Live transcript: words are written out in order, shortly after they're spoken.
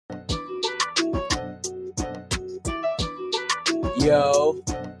Yo,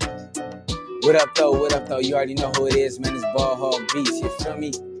 what up though? What up though? You already know who it is, man. It's Ball Hog Beats. You feel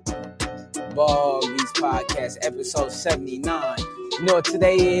me? Ball Hog Beats Podcast, episode 79. You know what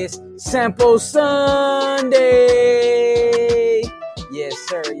today is? Sample Sunday. Yes,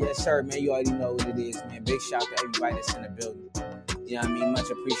 sir, man. You already know what it is, man. Big shout to everybody that's in the building. You know what I mean?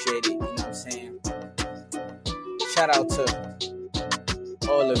 Much appreciated. You know what I'm saying? Shout out to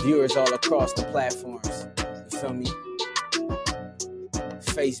all the viewers all across the platforms. You feel me?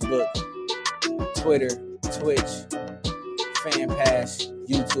 Facebook, Twitter, Twitch, FanPass,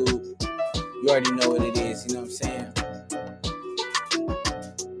 YouTube. You already know what it is, you know what I'm saying?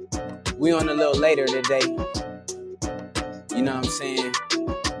 We on a little later today. You know what I'm saying?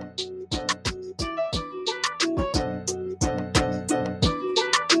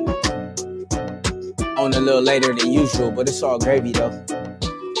 On a little later than usual, but it's all gravy though.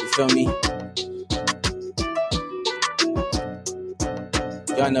 You feel me?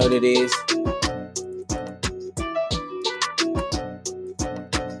 Y'all know what it is.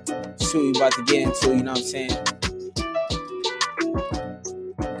 See what we about to get into, you know what I'm saying? I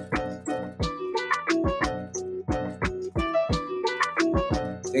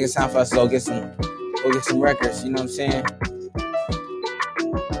think it's time for us to go get some records, you know what I'm saying?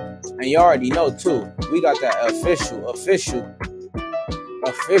 And you already know too, we got that official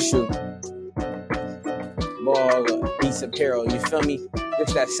Ball Beats apparel, you feel me?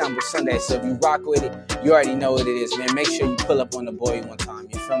 It's that Sample Sunday, so if you rock with it, you already know what it is, man. Make sure you pull up on the boy one time,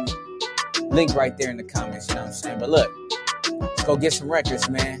 you feel me? Link right there in the comments, you know what I'm saying? But look, let's go get some records,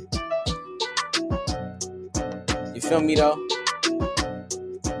 man. You feel me, though?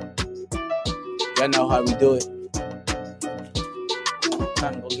 Y'all know how we do it.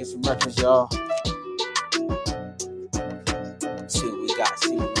 Time to go get some records, y'all. See what we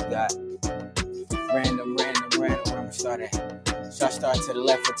got. Random, where I'm starting. Should I start to the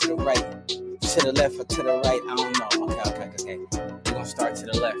left or to the right? To the left or to the right? I don't know. Okay. We're going to start to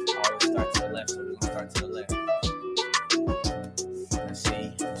the left. I always start to the left, so we're going to start to the left. Let's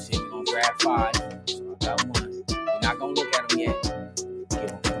see. We're going to grab 5. So I got 1. We're not going to look at them yet. Give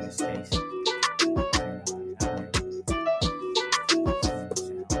them in this case. All right.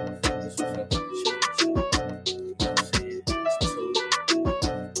 This one's up on the shoulder. You know what I'm saying? That's 2.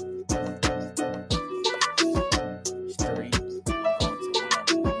 It's 3.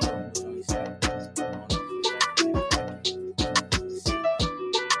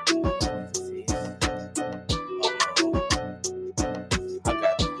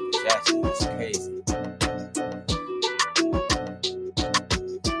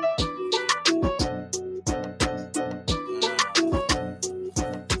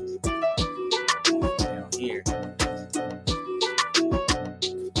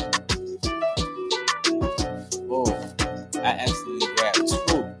 I accidentally grabbed 2.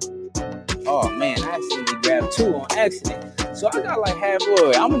 Oh man, I accidentally grabbed 2 on accident. So I got like half.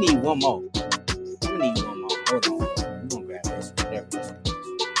 Wait, I'm gonna need one more. Hold on. We're gonna grab this, whatever this one is.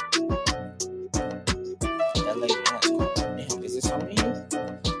 That lady has called. Damn, is this something here?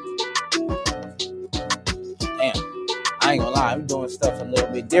 Damn, I ain't gonna lie. I'm doing stuff a little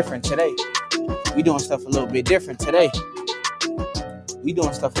bit different today. We doing stuff a little different today.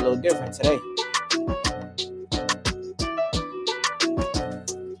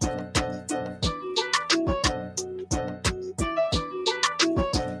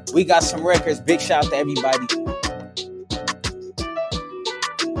 We got some records. Big shout out to everybody.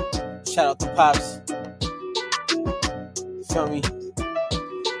 Shout out to Pops. Feel me?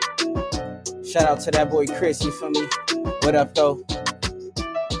 Shout out to that boy Chris. You feel me? What up, though?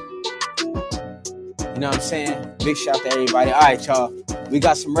 You know what I'm saying? Big shout out to everybody. All right, y'all. We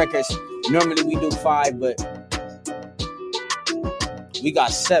got some records. Normally we do 5, but we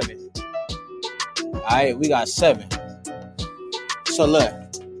got 7. All right, we got 7. So look.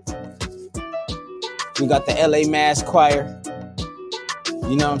 We got the LA Mass Choir.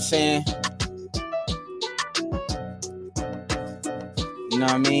 You know what I'm saying? You know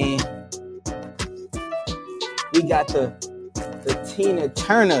what I mean? We got the Tina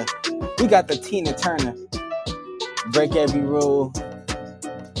Turner. Break Every Rule.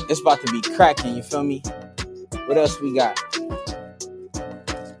 It's about to be cracking, you feel me? What else we got?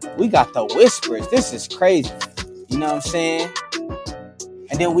 We got the Whispers. This is crazy. You know what I'm saying?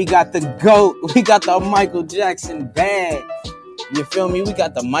 And then we got the GOAT. We got the Michael Jackson Bad. You feel me? We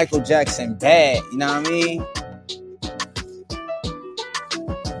got the Michael Jackson Bad. You know what I mean?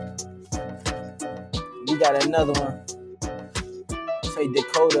 We got another one. Say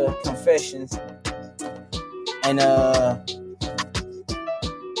Dakota Confessions. And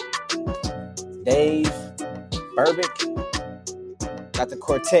Dave Burbick. Got the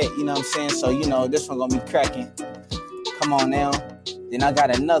quartet, you know what I'm saying? So, you know, this one gonna be cracking. Come on now. Then I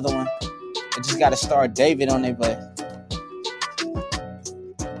got another one. I just gotta start David on it, but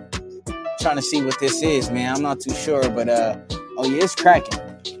trying to see what this is, man. I'm not too sure, but oh yeah, it's cracking.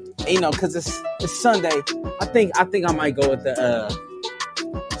 You know, cause it's Sunday. I think I might go with the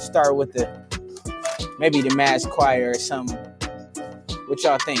start with maybe the mass choir or something. What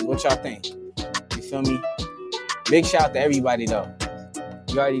y'all think? You feel me? Big shout out to everybody though.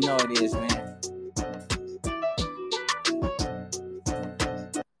 You already know it is, man.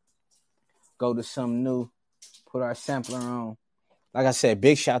 Go to something new. Put our sampler on. Like I said,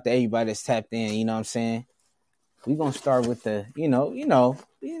 big shout out to everybody that's tapped in. You know what I'm saying? We gonna start with the, you know, you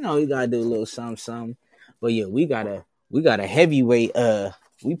gotta do a little something. But yeah, we got a heavyweight.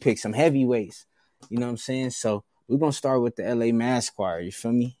 We picked some heavyweights. You know what I'm saying? So we're gonna start with the LA Mass Choir. You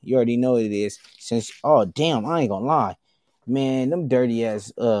feel me? You already know what it is. Since I ain't gonna lie, man, them dirty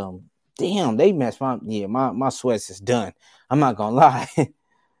ass. Damn, they messed my sweats is done. I'm not gonna lie.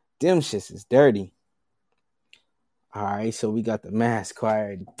 Them shits is dirty. All right, so we got the Mass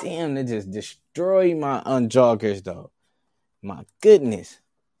Choir. Damn, they just destroy my unjoggers, though. My goodness.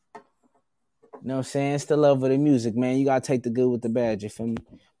 You know what I'm saying? It's the love of the music, man. You got to take the good with the bad, you feel me?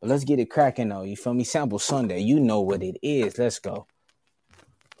 But let's get it cracking, though. You feel me? Sample Sunday. You know what it is. Let's go.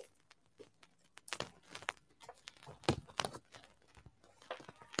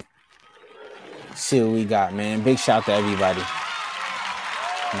 See what we got, man. Big shout to everybody.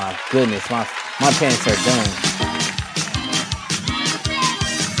 My goodness, my pants are done.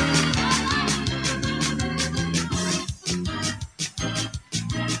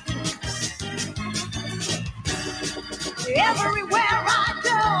 Everywhere I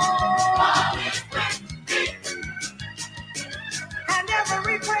go, and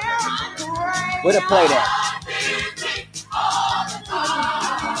everywhere I pray. Where to play that?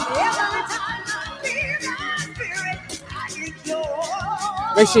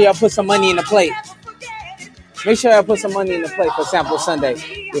 Make sure y'all put some money in the plate. Make sure y'all put some money in the plate for Sample Sunday.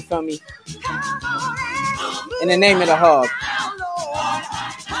 You feel me? In the name of the hog.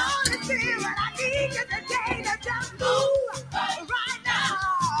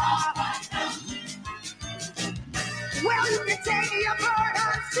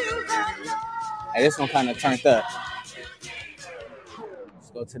 Hey, this one kind of turned up. Let's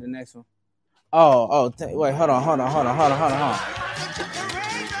go to the next one. Wait, hold on.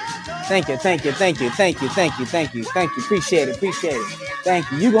 Thank you. Appreciate it. Thank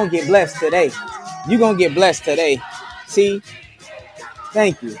you. You gonna get blessed today. See?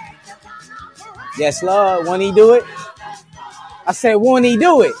 Thank you. Yes, Lord. Won't he do it? I said, won't he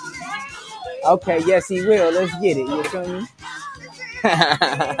do it? Okay, yes, he will. Let's get it. You feel me?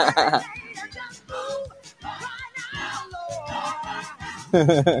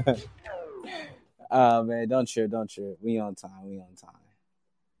 Oh, man, don't trip. We on time.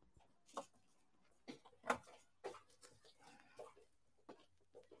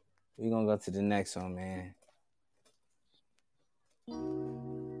 We're going to go to the next one, man.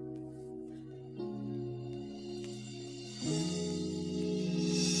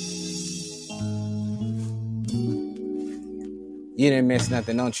 You didn't miss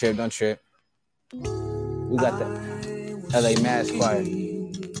nothing. Don't trip. We got the LA Mass Choir.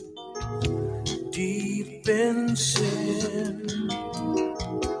 Deep in sin,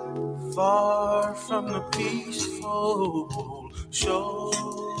 far from the peaceful shore,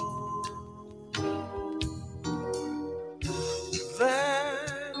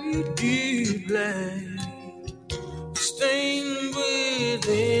 very deeply stained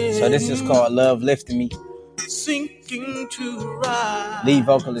within. So this is called Love Lifted Me. Sinking to rise. Lead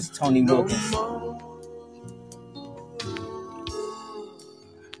vocalist Tony Wilkins.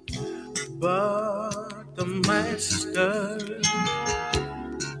 But the master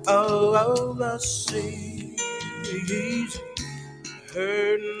of the seas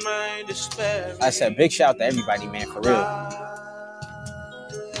heard my despair. I said big shout to everybody, man, for real.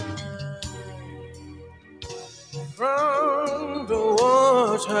 From the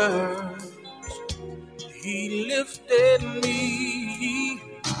waters he lifted me,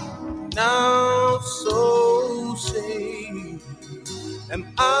 now so safe am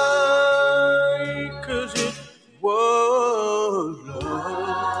I, 'cause it was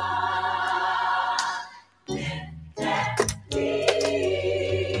love.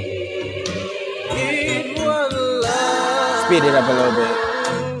 It was love. Speed it up a little bit.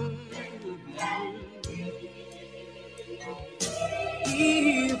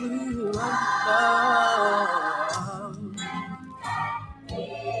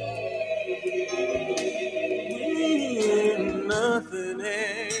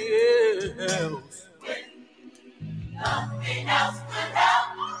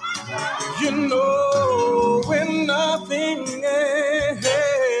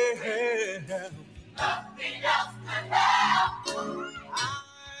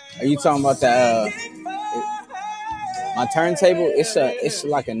 Are you talking about the my turntable? It's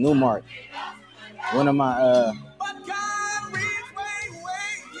like a Newmark. One of my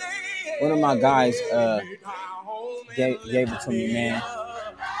guys gave it to me, man.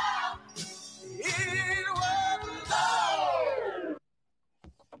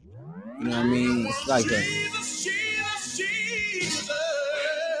 You know what I mean? It's like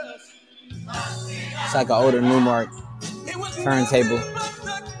an older Newmark turntable.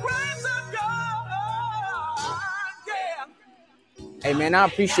 Hey man, I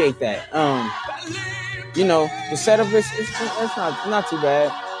appreciate that. You know, the setup is it's not too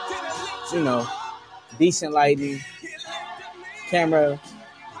bad. You know, decent lighting, camera.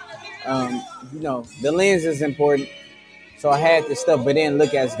 You know, the lens is important. So I had this stuff, but it didn't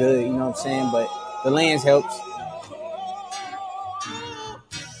look as good, you know what I'm saying? But the lens helps.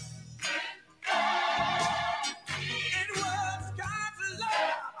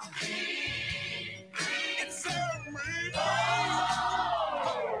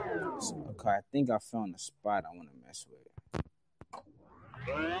 Okay, I think I found a spot I want to mess with.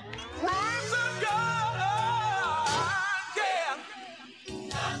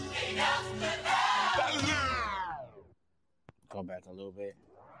 Go back a little bit.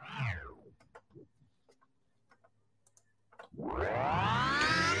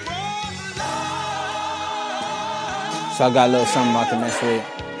 So I got a little something about to mess with.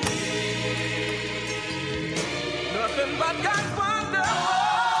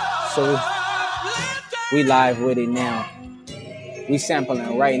 So we live with it now. We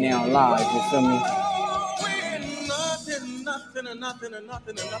sampling right now live, you feel me?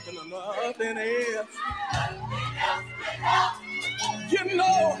 You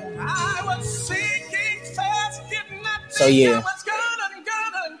know, I was sinking fast, getting up. So yeah.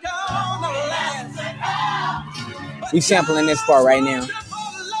 We sampling this part right now.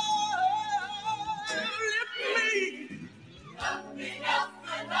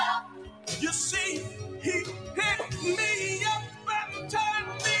 You see, he picked me up and turned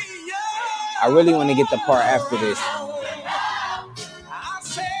me up. I really want to get the part after this.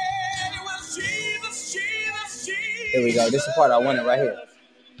 Here we go. This is the part I wanted right here.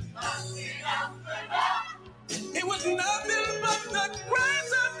 It was nothing but the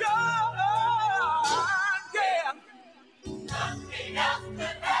grace of God. Yeah. Nothing else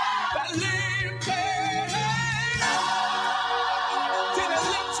but that lived there. Didn't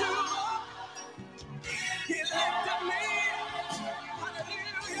lift you up. He lifted me.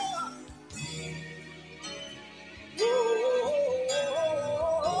 Hallelujah.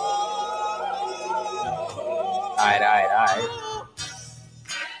 All right.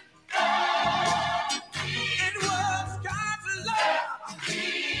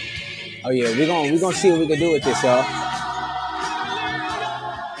 Oh yeah, we're gonna see what we can do with this, y'all.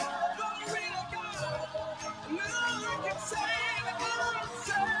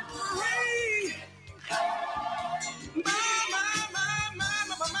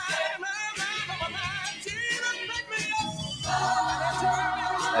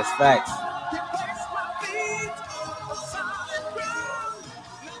 That's facts.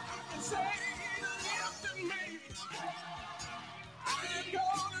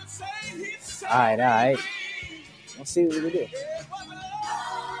 All right. Let's see what we can do.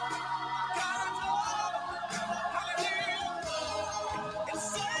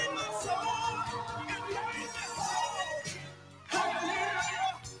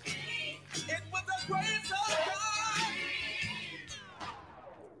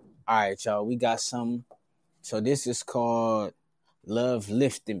 All right, y'all. We got some. So this is called Love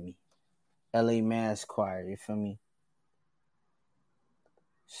Lifted Me. LA Mass Choir. You feel me?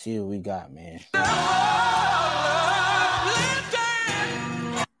 See what we got, man.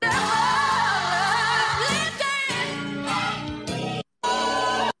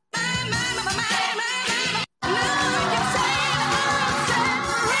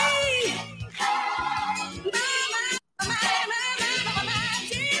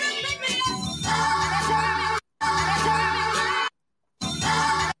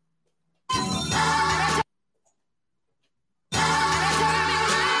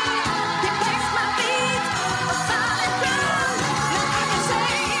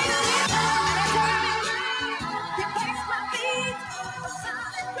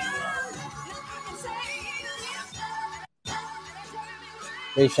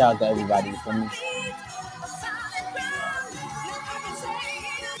 Big shout out to everybody for me.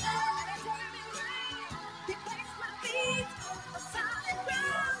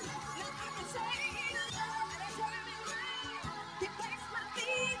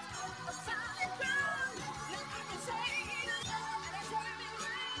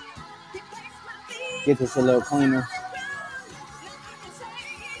 Get this a little cleaner.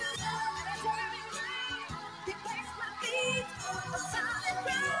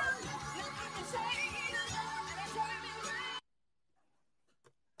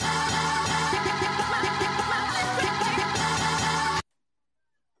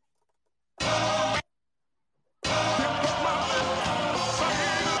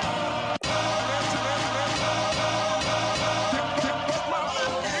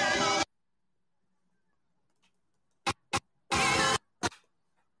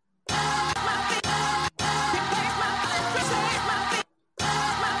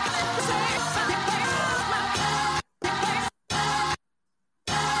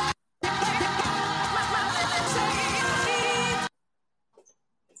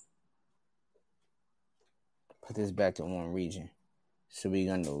 Put this back to one region. So we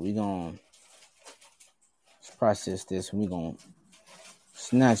gonna process this. We gonna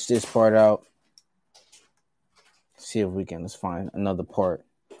snatch this part out. See if we can let's find another part.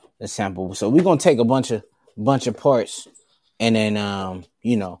 A sample. So we're gonna take a bunch of parts and then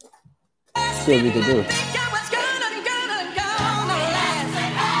see what we can do.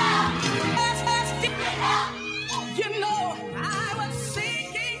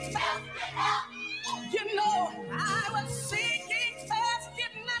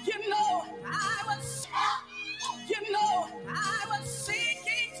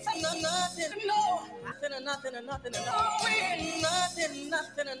 Nothing else.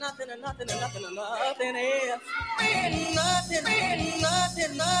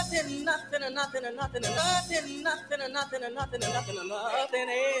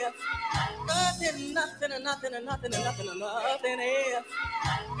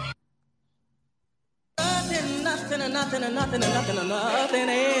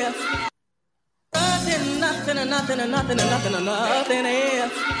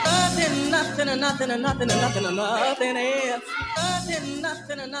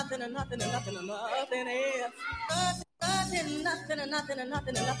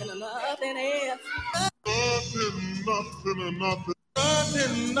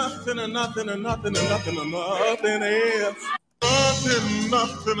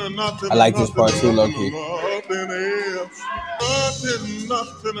 I like this part too, low-key.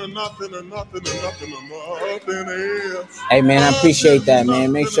 Hey man, I appreciate that,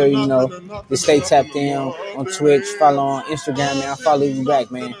 man. Make sure to stay tapped in on Twitch, follow on Instagram, man. I'll follow you back,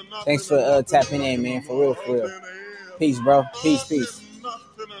 man. Thanks for tapping in, man. For real. Peace, bro. Peace.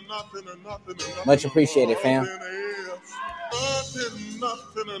 Much appreciated, fam.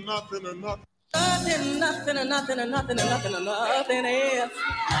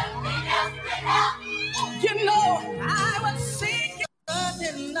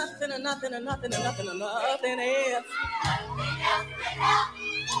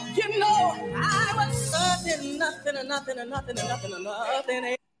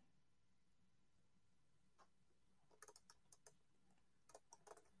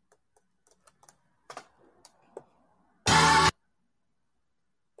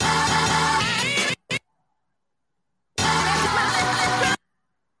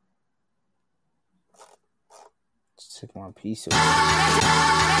 Took one piece of it.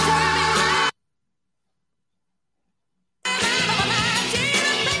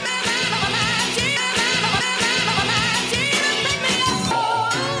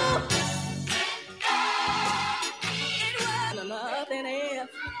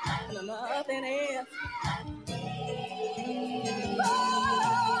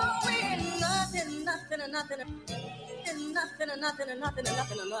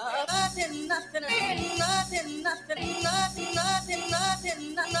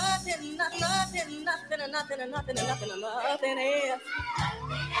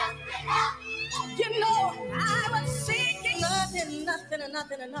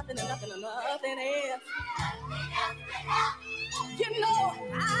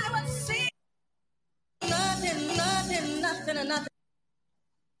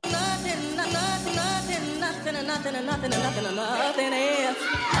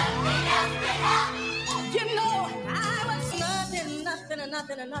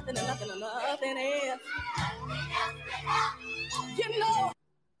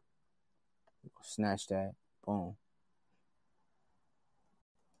 Snatch that. Boom.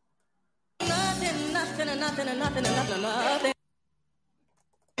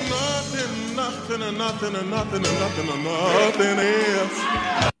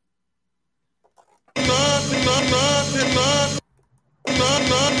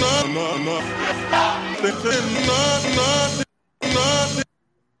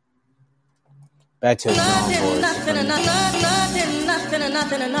 Back to the drawing board.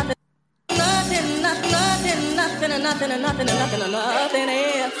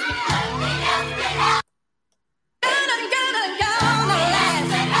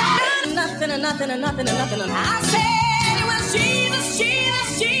 Nothing. I said it was Jesus,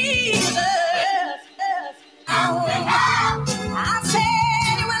 Jesus, Jesus. Oh, I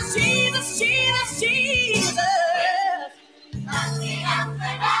said it was Jesus, Jesus, Jesus.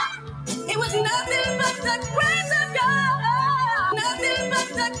 It was nothing but the grace of God. Nothing but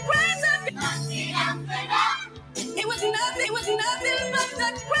the grace of God. It was nothing but the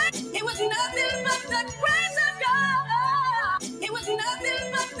grace. It was nothing but the grace of God. It was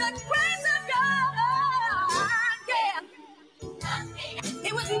nothing but the grace of God. Yeah.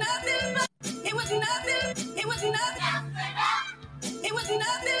 It was nothing but. It was nothing. It was nothing. It was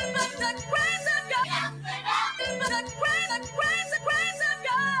nothing but the grace of God. But the grace of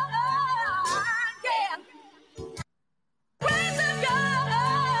God. Yeah. Grace of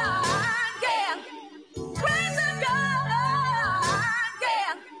God. Yeah. Grace of God.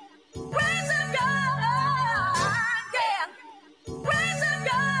 Yeah. Grace of God. Yeah. Grace of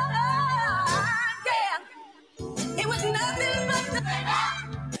God. Yeah. It was nothing but the.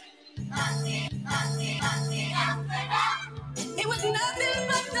 It was nothing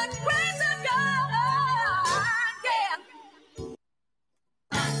but the grace of God. Yeah.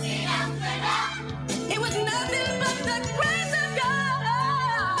 It was nothing but the grace of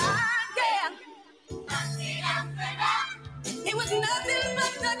God. Yeah. It was nothing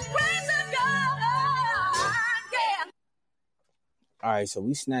but the grace of God. Yeah. All right, so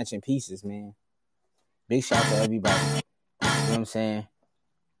we snatching pieces, man. Big shout to everybody. You know what I'm saying?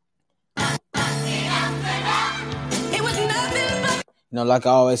 It was nothing but. You know, like I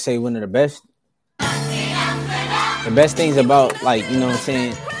always say, one of the best things about, like, you know what I'm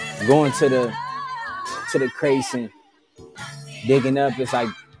saying, going to the crates and digging up, it's like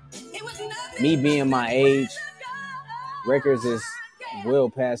me being my age, records is well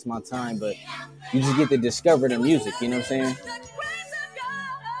past my time, but you just get to discover the music, you know what I'm saying?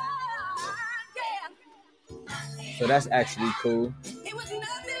 So that's actually cool. It was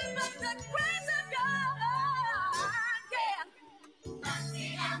nothing but the grace of God. Yeah.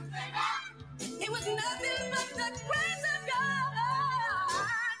 It was nothing but the grace of God.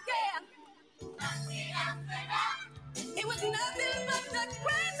 Yeah. It was nothing but the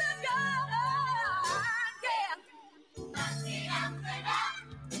grace of God. Yeah.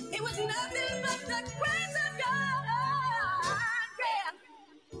 It was nothing but the grace of God. Yeah.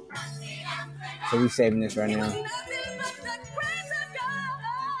 So we saving this right now.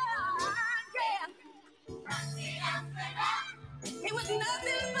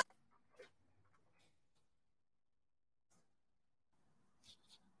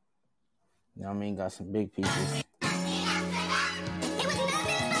 You know what I mean? Got some big pieces.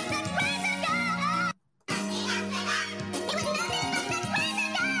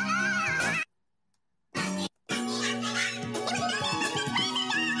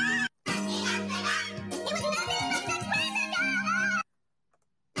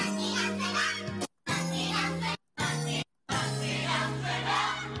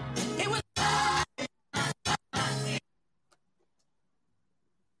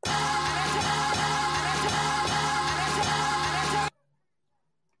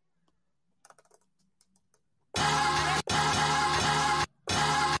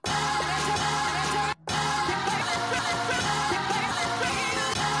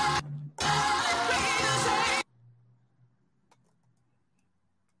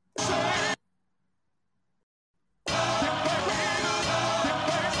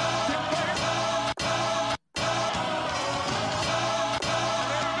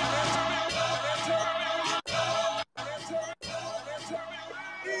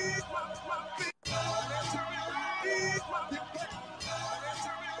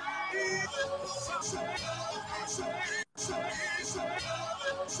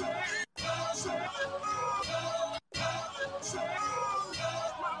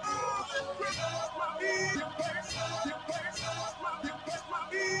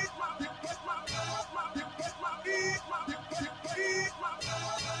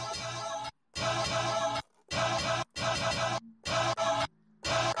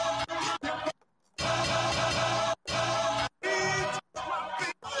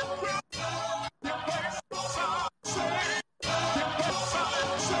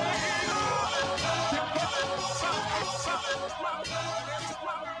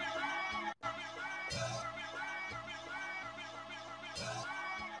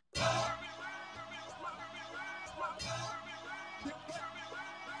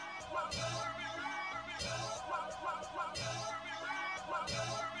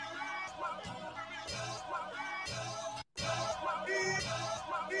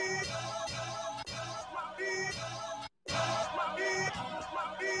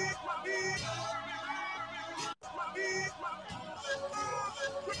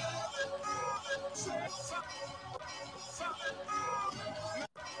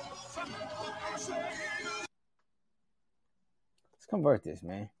 convert this,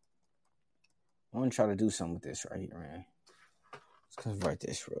 man. I want to try to do something with this right here, man. Let's convert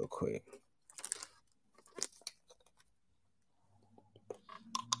this real quick.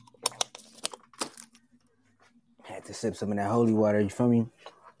 Had to sip some of that holy water. You feel me?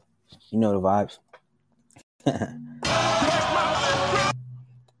 You know the vibes.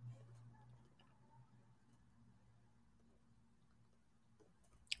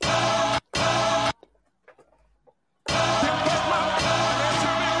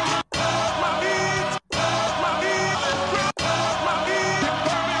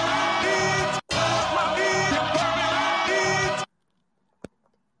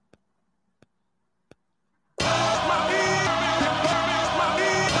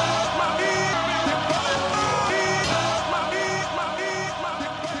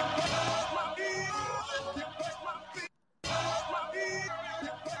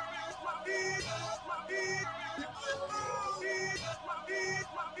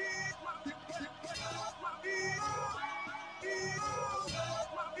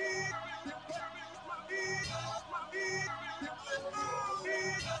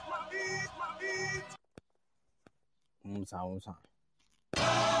 One time.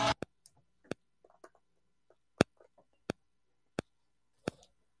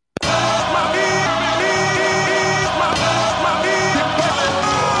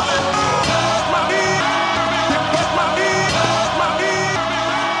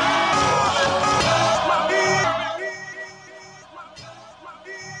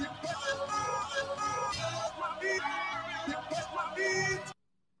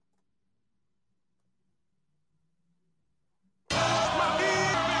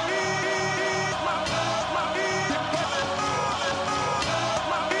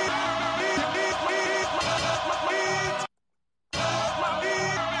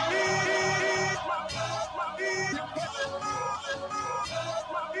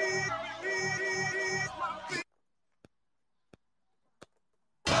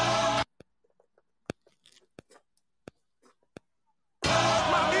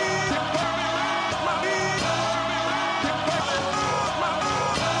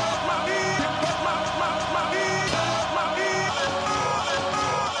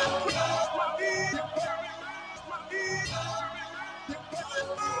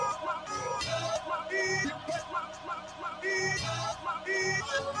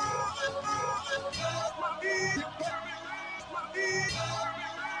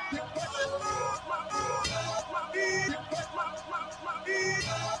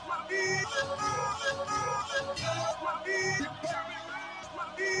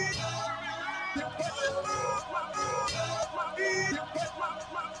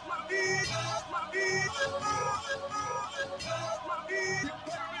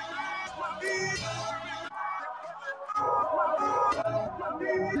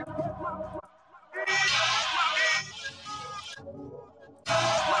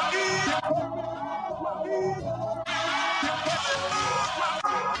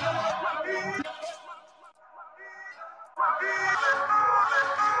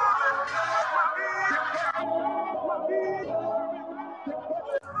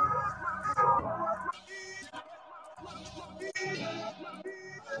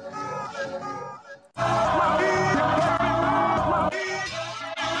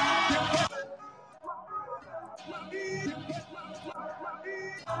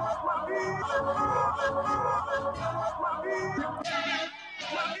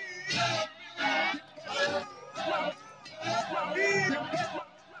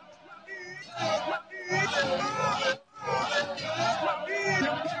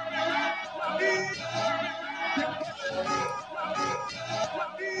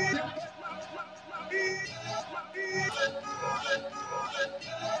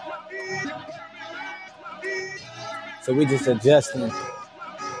 So we just adjusting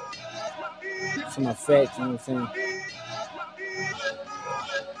some effects, you know what I'm saying?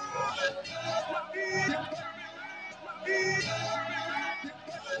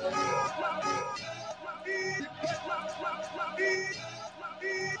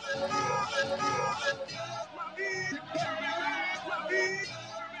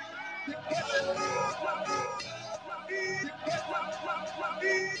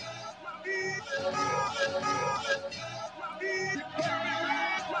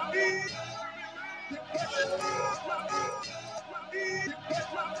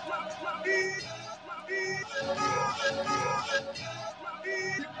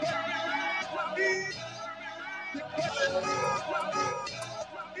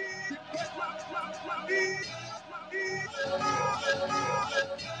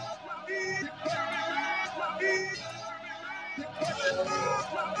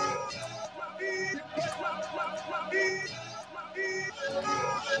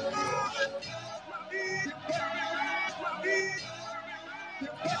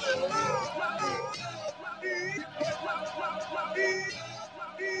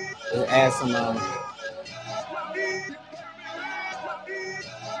 Let's add some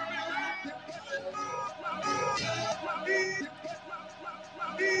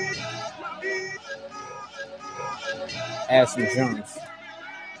add some drums.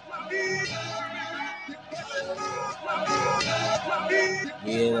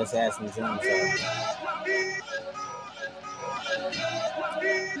 Yeah, let's add some drums up.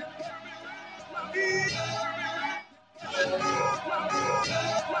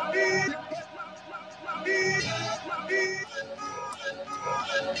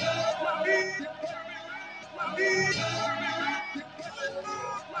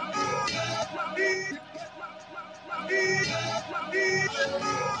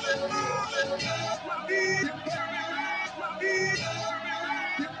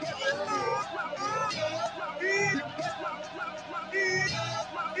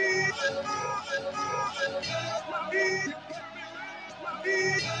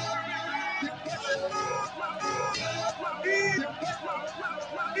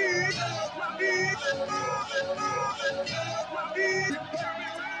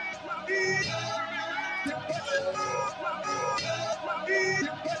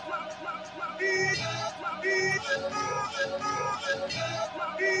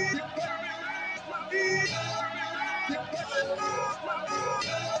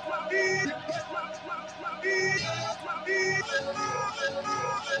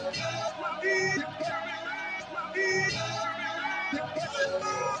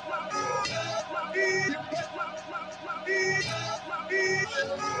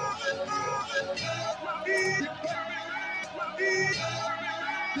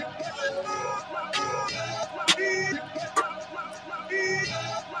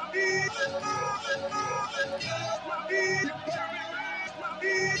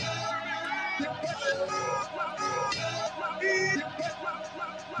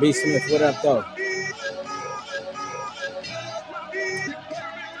 B. Smith, what up, though?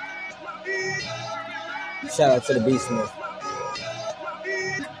 Shout out to the B. Smith.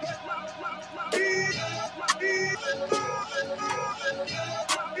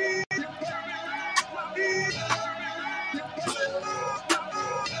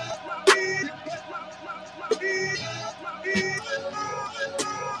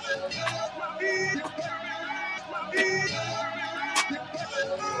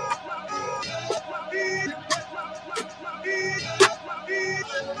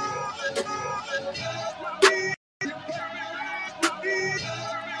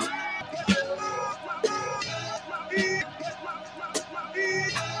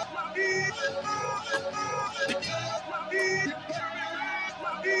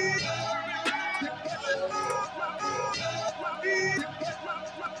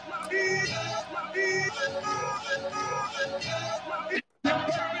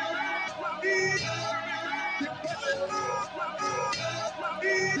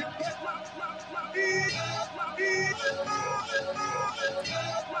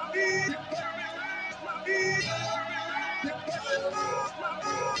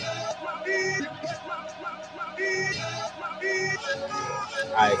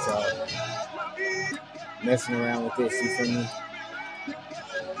 Alright, y'all. Messing around with this, you feel me?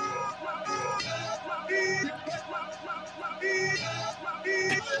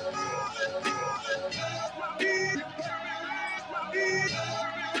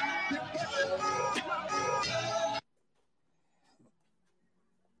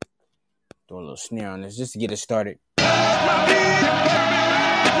 Throw a little snare on this just to get it started.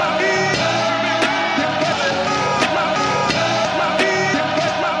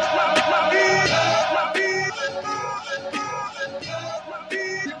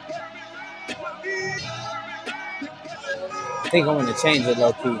 I think I'm gonna change it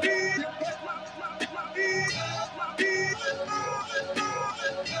low key.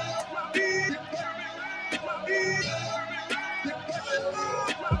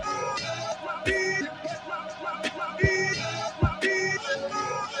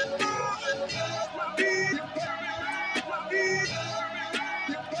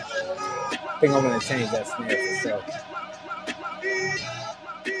 I think I'm gonna change that snare for sure.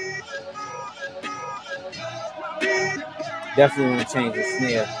 Definitely want to change the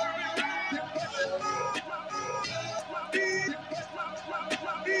snare.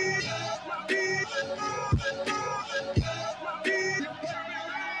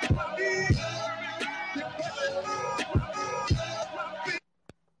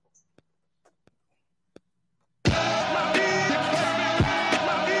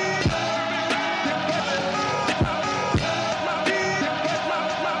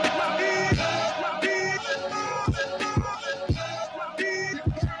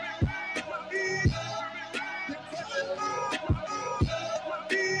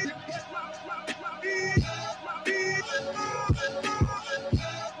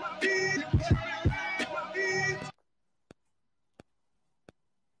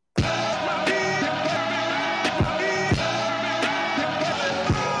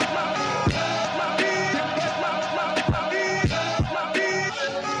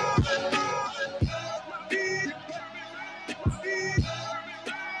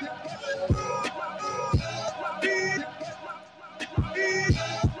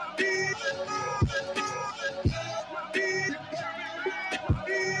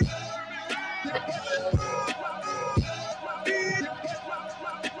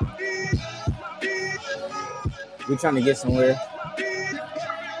 We're trying to get somewhere.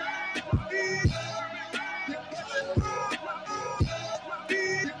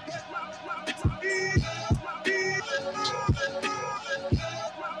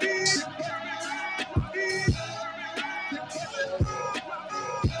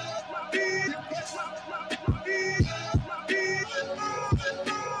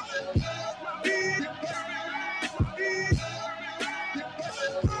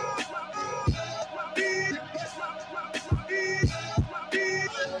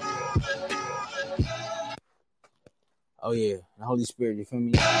 Oh yeah, the Holy Spirit, you feel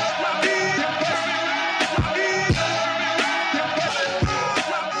me?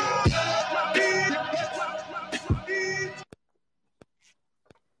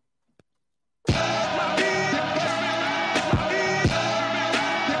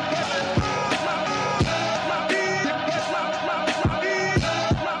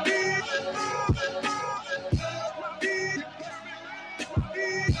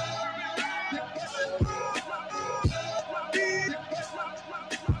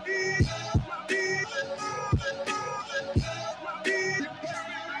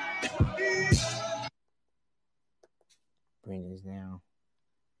 Bring this down.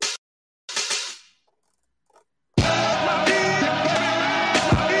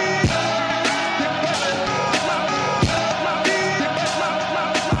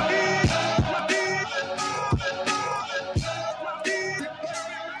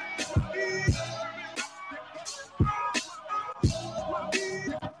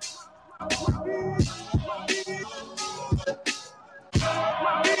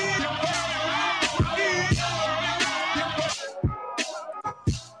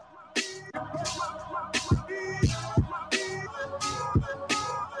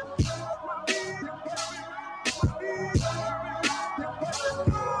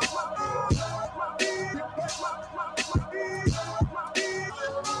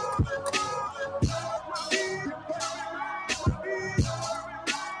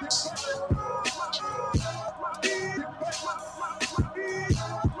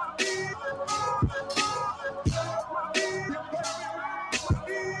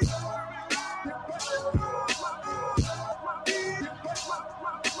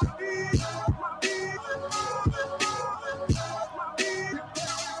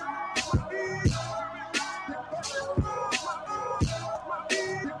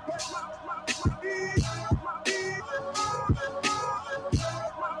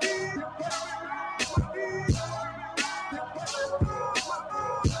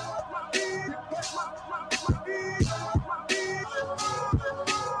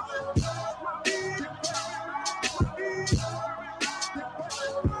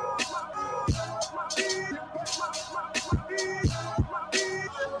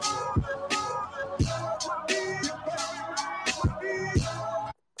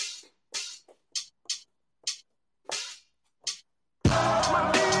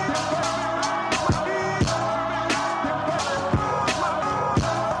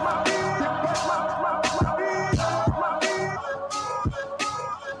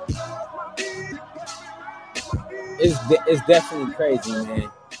 It's definitely crazy, man.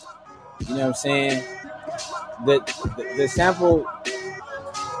 You know what I'm saying? The sample.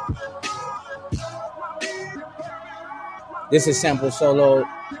 This is sample solo.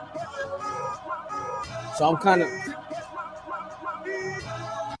 So I'm kind of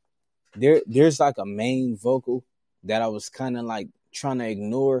there's like a main vocal that I was kind of like trying to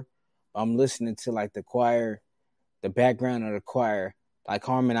ignore. I'm listening to like the choir, the background of the choir, like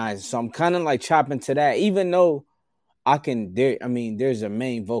harmonizing. So I'm kind of like chopping to that, even though I can there's a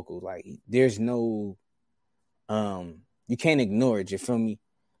main vocal. Like there's no you can't ignore it, you feel me?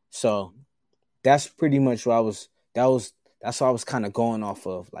 So that's pretty much what that's what I was kind of going off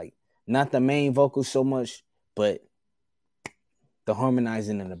of. Like not the main vocal so much, but the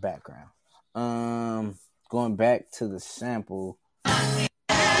harmonizing in the background. Going back to the sample, I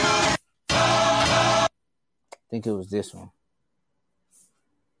think it was this one.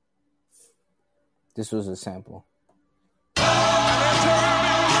 This was a sample.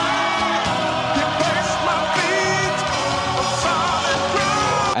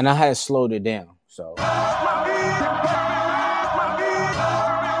 And I had slowed it down, so you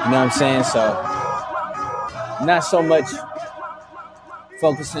know what I'm saying? So not so much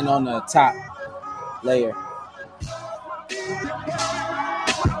focusing on the top layer.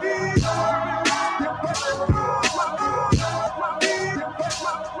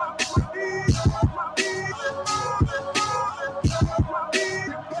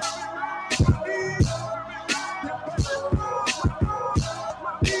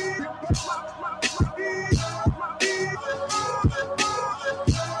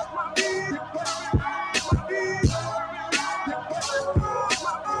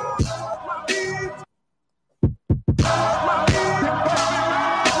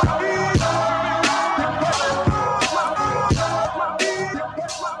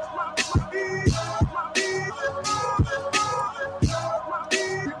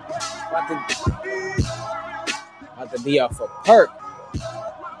 He off a perk.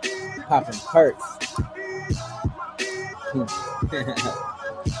 Popping perks.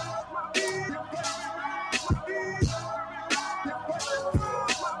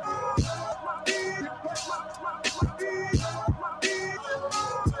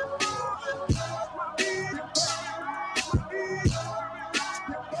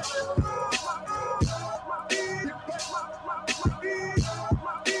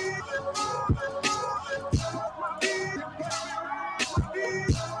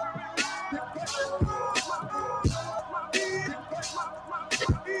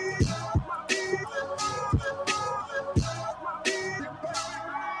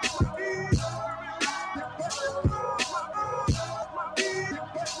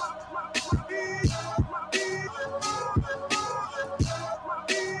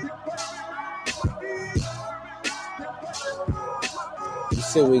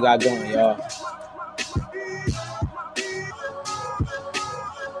 Let's see what we got going, y'all.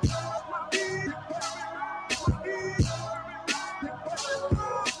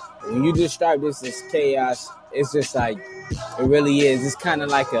 When you describe this as chaos, it's just like, it really is. It's kind of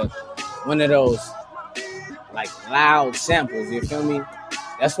like one of those like loud samples. You feel me?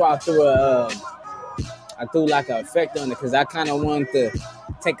 That's why I threw like an effect on it, because I kind of wanted to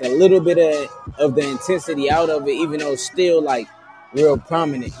take a little bit of the intensity out of it, even though it's still like real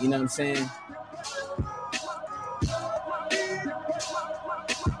prominent. You know what I'm saying?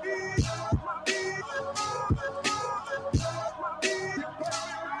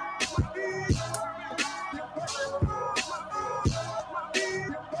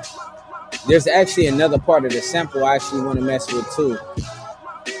 There's actually another part of the sample I actually want to mess with too.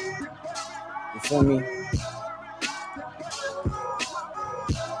 You feel me?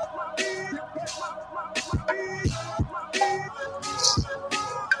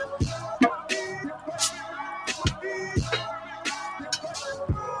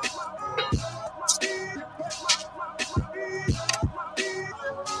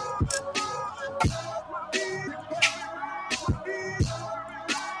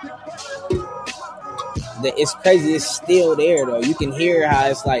 It's crazy. It's still there though. You can hear how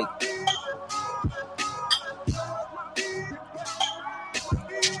it's like.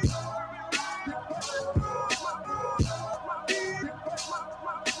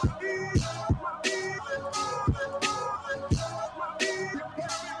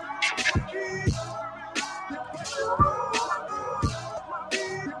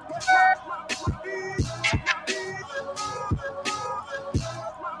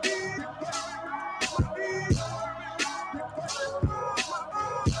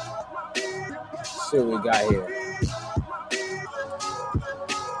 See what we got here.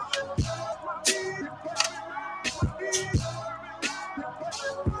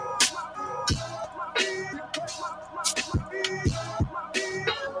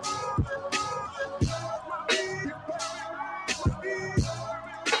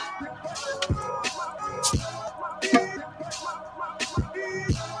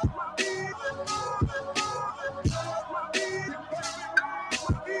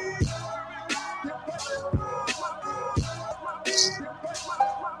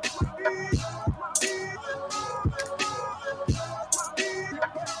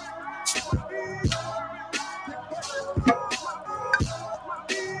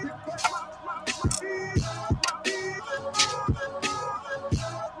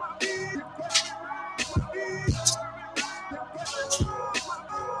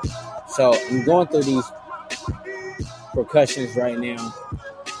 So I'm going through these percussions right now.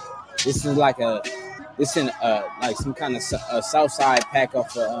 This is like like some kind of south side pack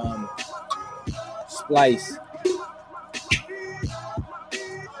off a Splice.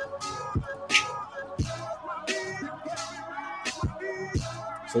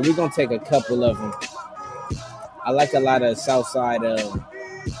 So we're gonna take a couple of them. I like a lot of south side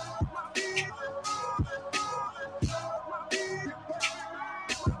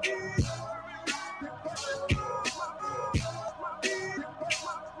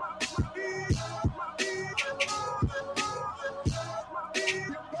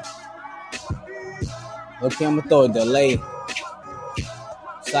okay, I'm gonna throw a delay.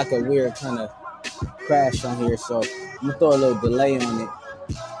 It's like a weird kind of crash on here, so I'm gonna throw a little delay on it.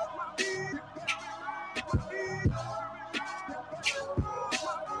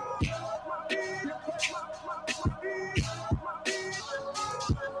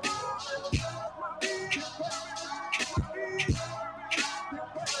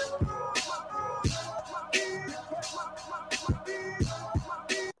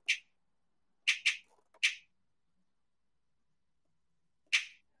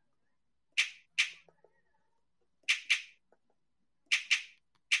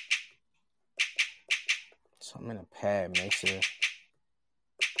 I'm in a pad mixer.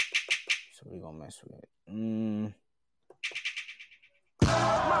 So we're gonna mess with it.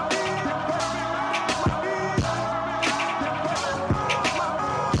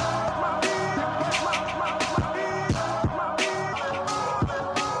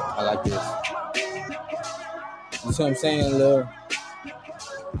 I like this. You see what I'm saying, Lil?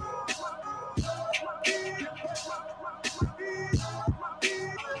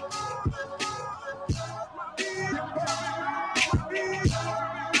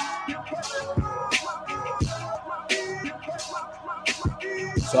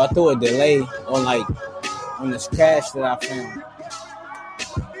 So I threw a delay on this crash that I found.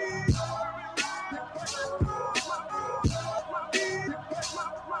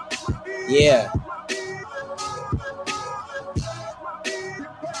 Yeah.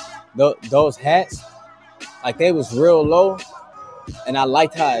 Those hats, like they was real low, and I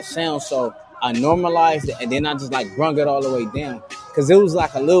liked how it sounds, so I normalized it, and then I just like brung it all the way down, because it was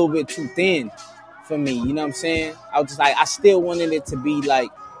like a little bit too thin for me, you know what I'm saying? I was just like, I still wanted it to be like,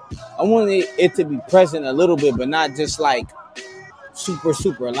 I wanted it to be present a little bit, but not just like super,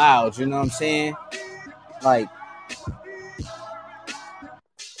 super loud, you know what I'm saying? Like,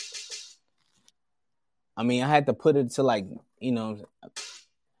 I mean, I had to put it to like, you know,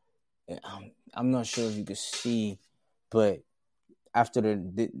 I'm not sure if you can see, but after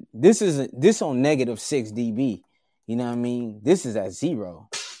this on -6 dB, you know what I mean? This is at 0.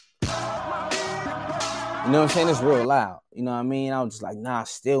 You know what I'm saying? It's real loud. You know what I mean? I was just like, nah, I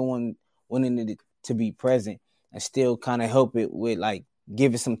still wanting it to be present and still kind of help it with like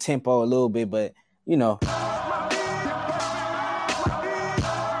give it some tempo a little bit, but you know,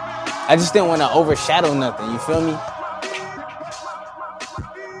 I just didn't want to overshadow nothing. You feel me?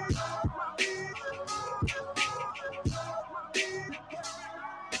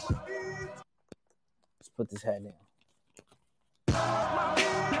 Let's put this hat down.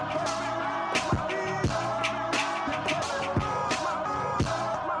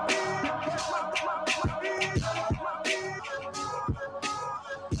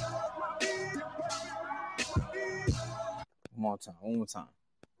 One more time.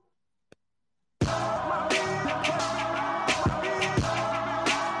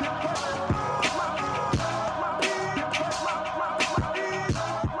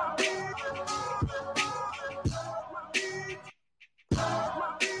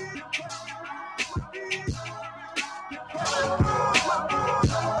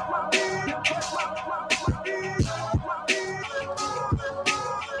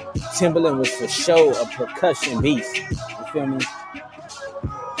 Timbaland was for sure a percussion beast. You feel me?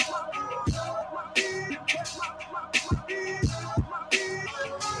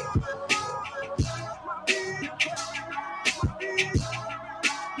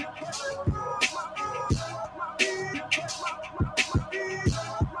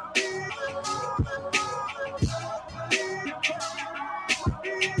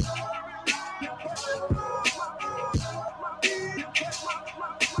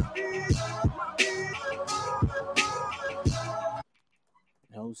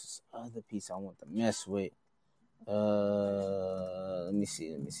 This other piece I want to mess with. Let me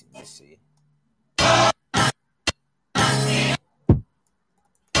see.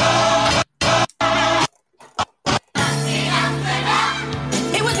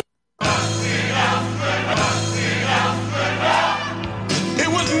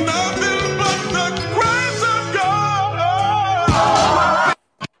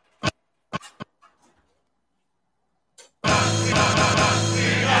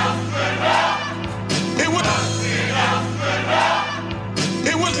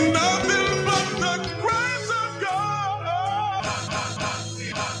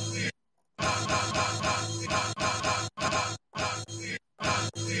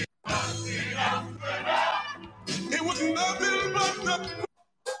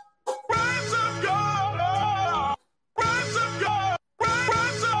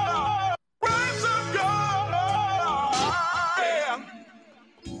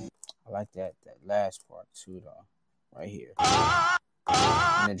 I like that last part too, though. Right here.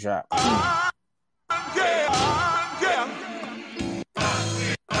 In the drop.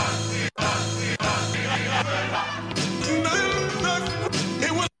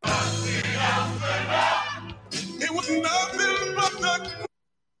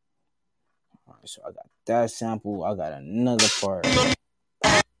 Alright, so I got that sample. I got another part. I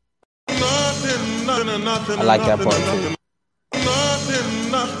like that part too.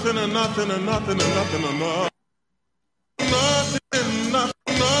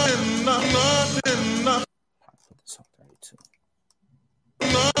 Put this on 32.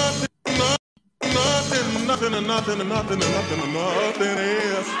 So,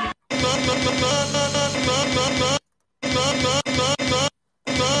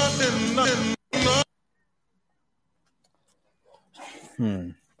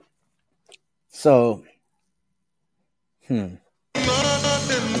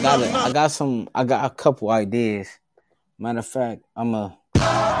 I got a couple ideas. Matter of fact, I'm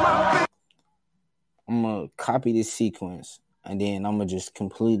gonna copy this sequence and then I'm gonna just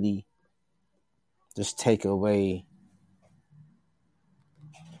completely just take away,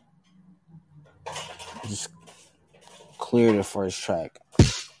 just clear the first track.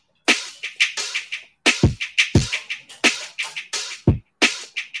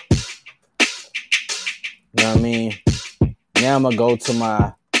 You know what I mean? Now I'm gonna go to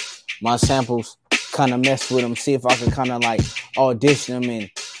my samples, kind of mess with them, see if I can kind of like audition them.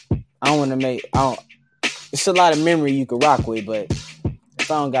 And I don't want to it's a lot of memory you could rock with, but if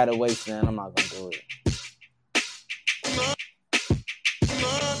I don't gotta waste, then I'm not gonna do it.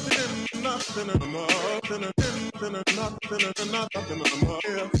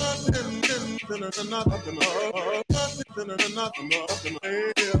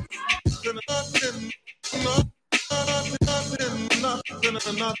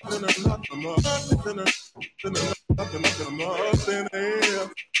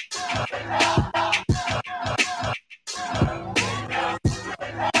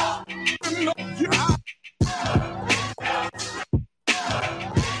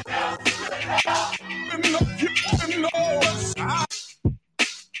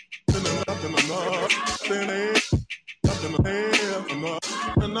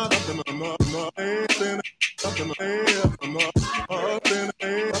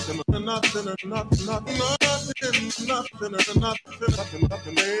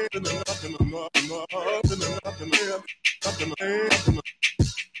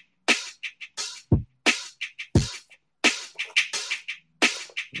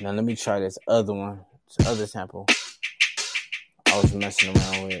 Now let me try this other one, this other sample I was messing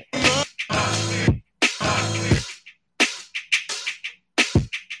around with.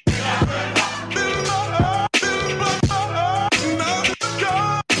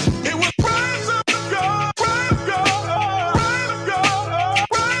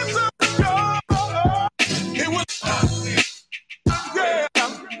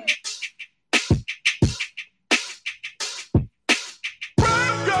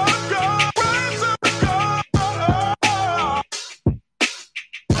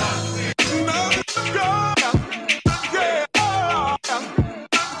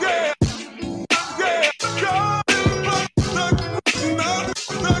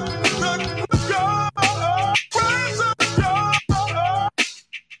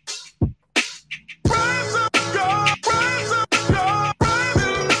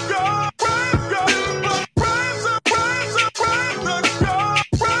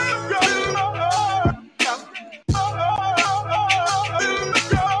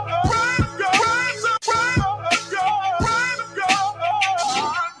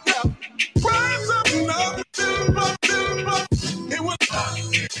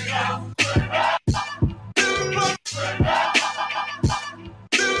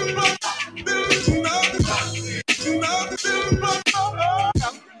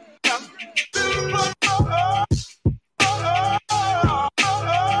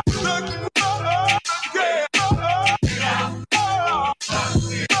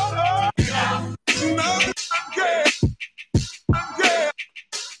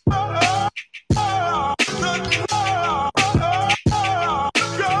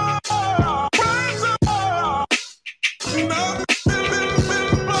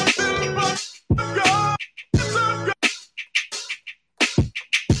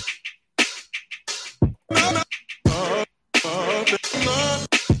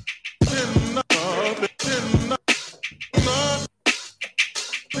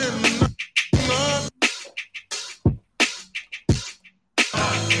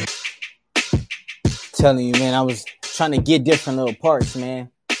 Telling you, man, I was trying to get different little parts, man.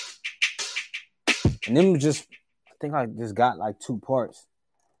 And then I think I just got like 2 parts.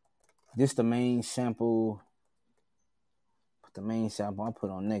 This the main sample. Put the main sample, I put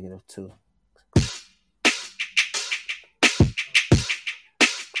on -2.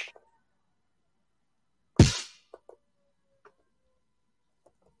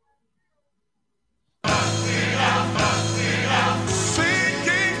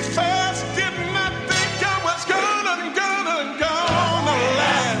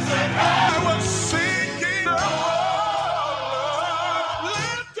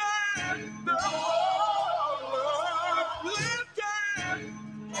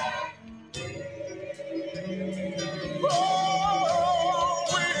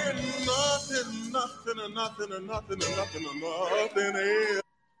 else.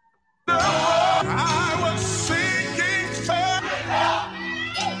 I was sinking fast,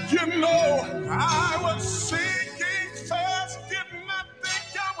 I was sinking fast, did not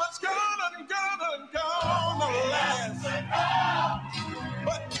think I was gonna last.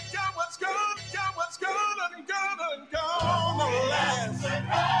 Gonna last.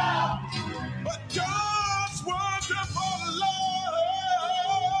 But God's wonderful love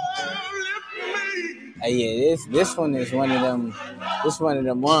lift me. Hey, yeah, this one is one of them. This one of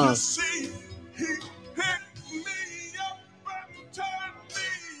them ones. See, he picked me up and turned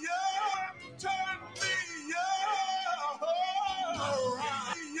me around.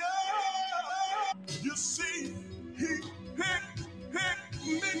 You see, he picked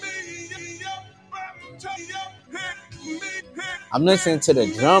me up and I'm listening to the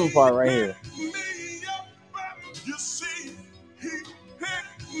drum part right here. You see,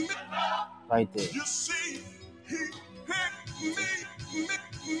 right there. You see, he picked me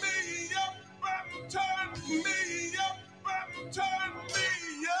up and turned me up and turned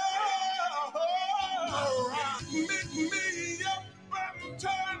me around. Me up and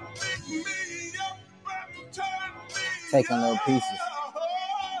turned me up and turned me taking little pieces.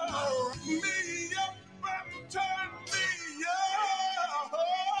 Me up and turned me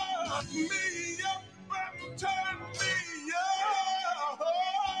up and turned me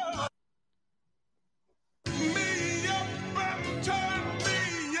Me up and turn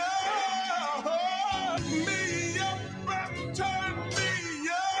me up. Me up and turn me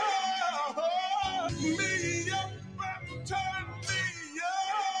up. Me up and turn me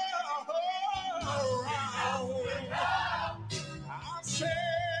around. I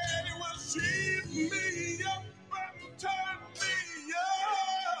said it was me up and turn me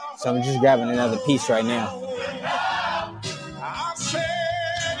up. So I'm just grabbing another piece right now. I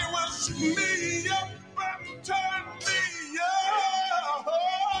said it was me up and turned me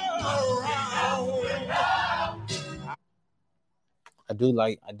around. I do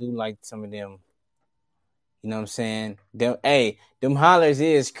like some of them. You know what I'm saying? Them hollers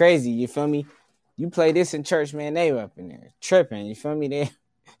is crazy. You feel me? You play this in church, man, they up in there tripping. You feel me? They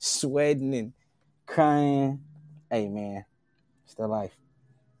sweating and crying. Hey, man, it's the life.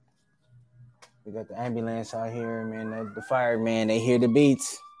 We got the ambulance out here, man. The fireman, they hear the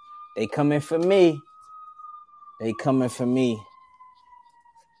beats. They coming for me. They coming for me. You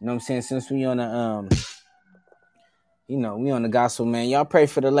know what I'm saying? Since we on the we on the gospel, man. Y'all pray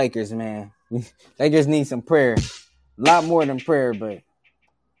for the Lakers, man. Lakers need some prayer. A lot more than prayer, but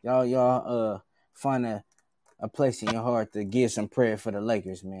y'all find a place in your heart to give some prayer for the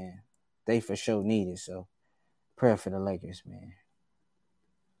Lakers, man. They for sure need it, so prayer for the Lakers, man.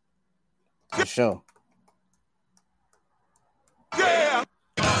 For sure. Yeah.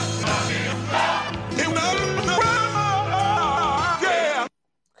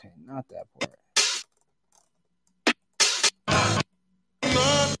 Okay, not that part.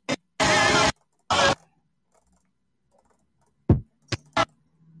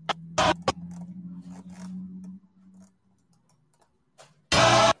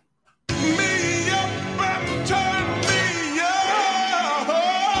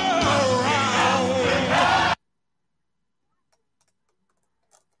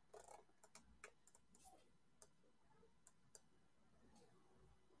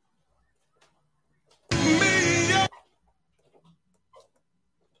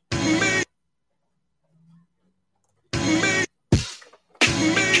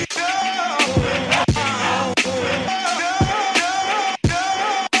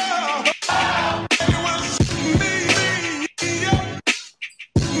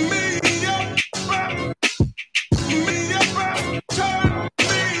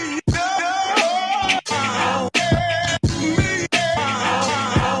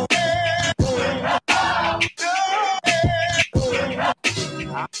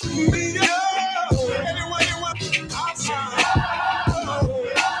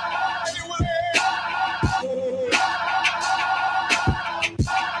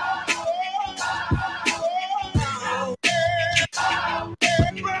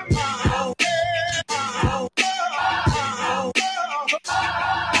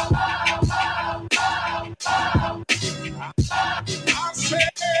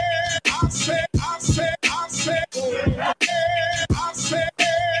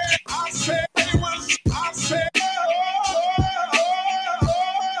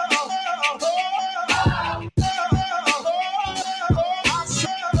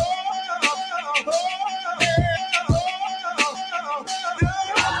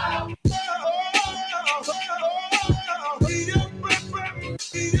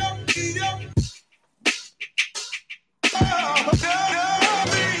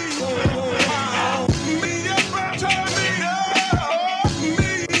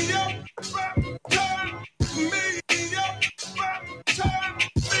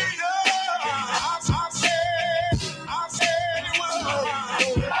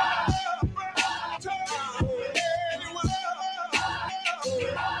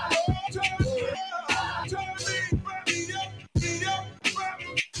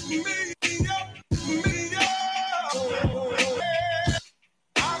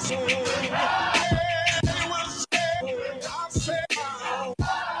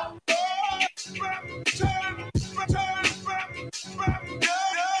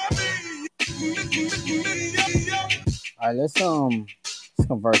 right, let's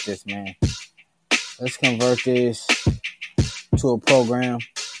convert this, man. Let's convert this to a program.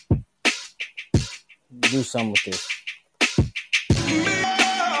 Do something with this.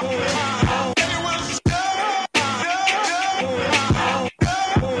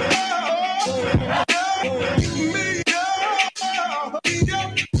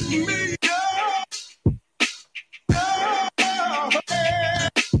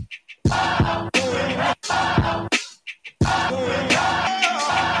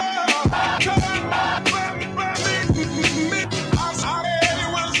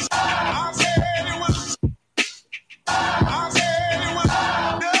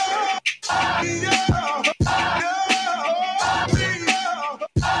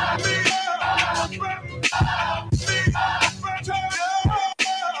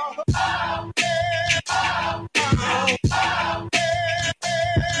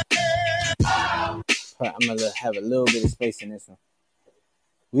 I'm gonna have a little bit of space in this one.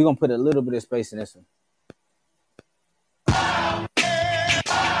 We're gonna put a little bit of space in this one.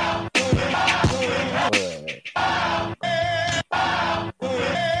 Okay.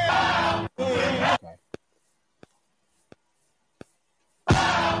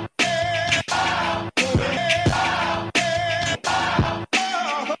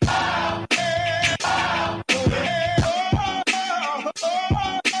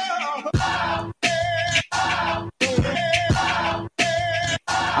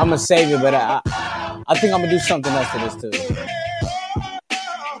 I'm gonna save it, but I think I'm gonna do something else to this too.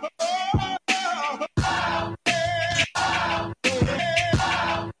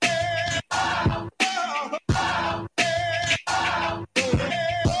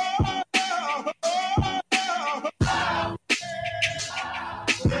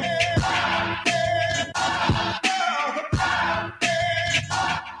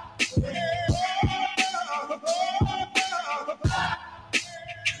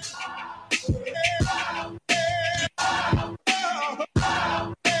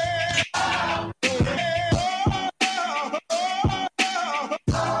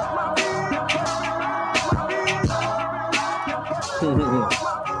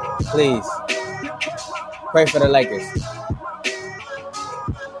 Please pray for the Lakers.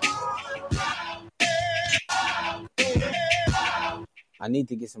 I need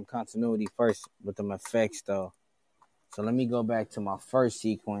to get some continuity first with them effects, though. So let me go back to my first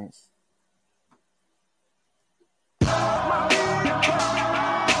sequence.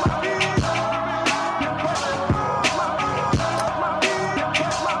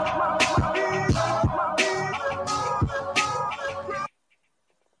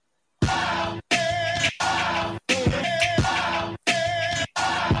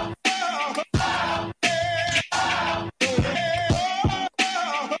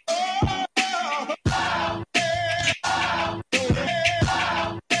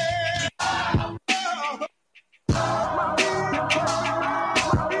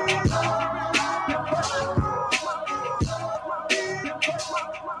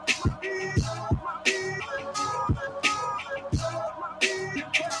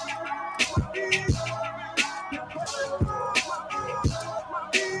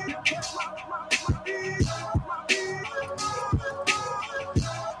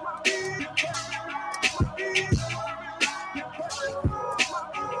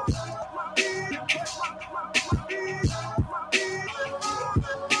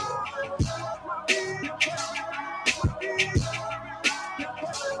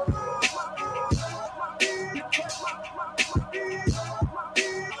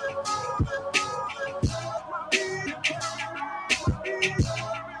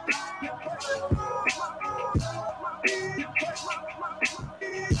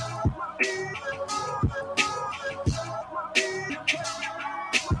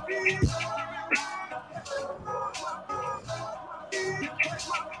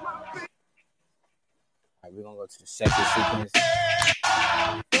 All right, we're gonna go to the second sequence.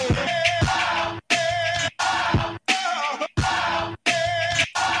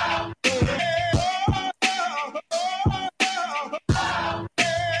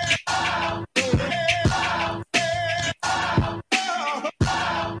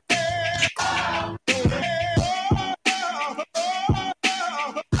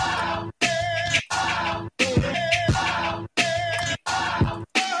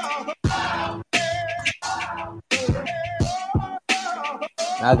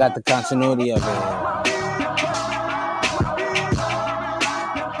 Now I got the continuity of it.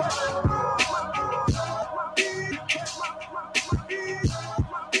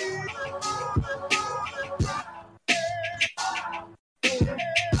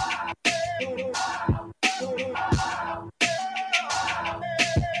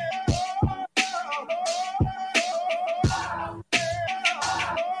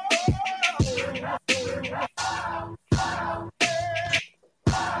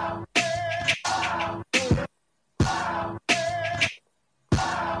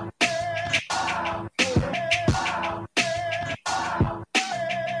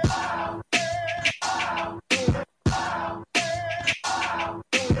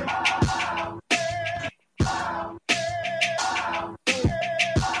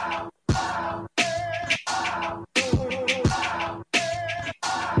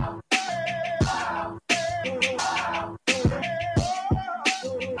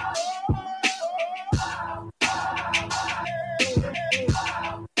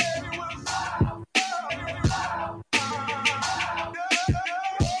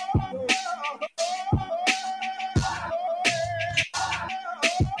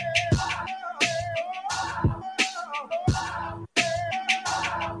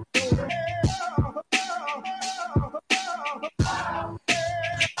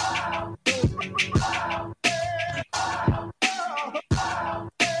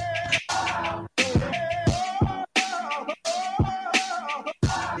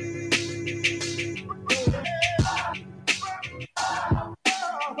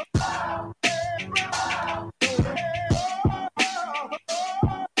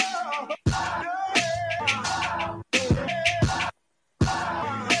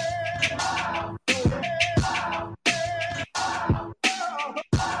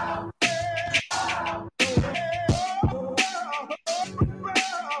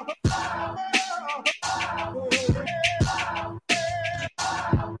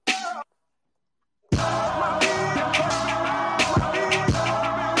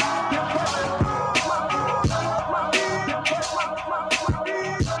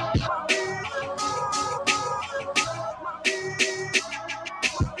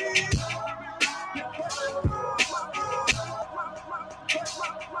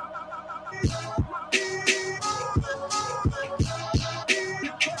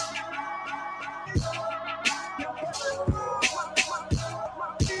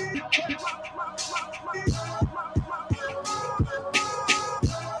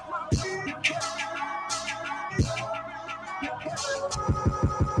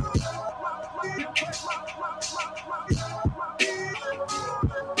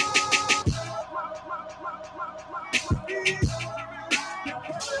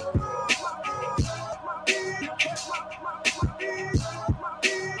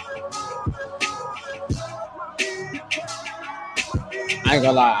 I ain't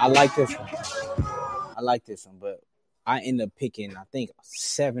gonna lie, I like this one, but I end up picking, I think,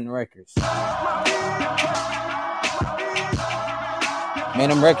 7 records. Man,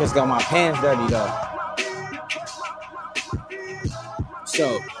 them records got my pants dirty, though.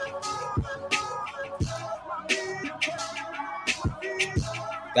 So,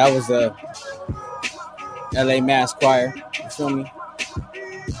 that was the LA Mass Choir, you feel me?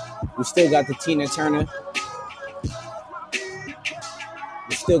 We still got the Tina Turner.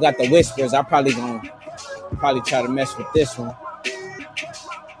 We still got the Whispers. I probably try to mess with this one.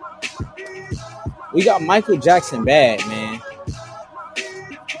 We got Michael Jackson Bad, man.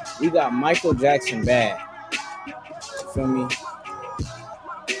 We got Michael Jackson Bad. You feel me?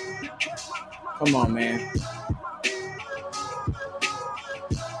 Come on, man.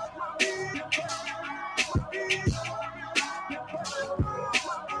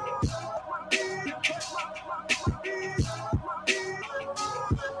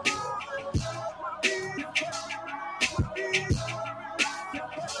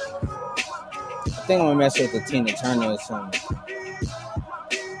 I think I'm gonna mess with the Tina Turner or something.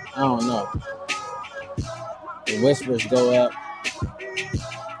 I don't know. The Whispers go up.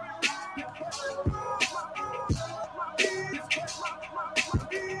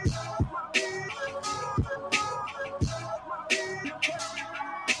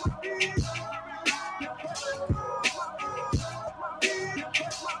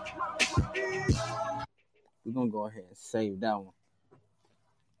 We're gonna go ahead and save that one.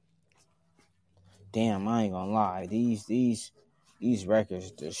 Damn, I ain't gonna lie. These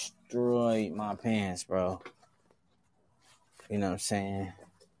records destroyed my pants, bro. You know what I'm saying?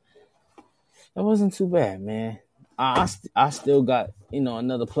 That wasn't too bad, man. I still got,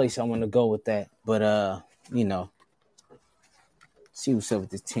 another place I want to go with that. But, see what's up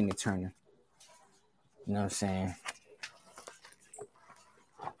with this Tina Turner. You know what I'm saying?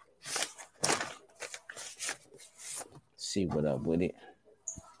 See what up with it.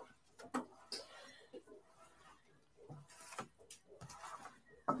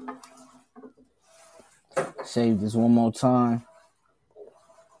 Save this one more time.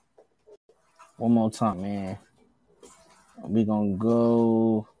 One more time, man. We're going to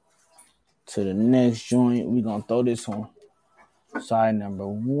go to the next joint. We're going to throw this on side number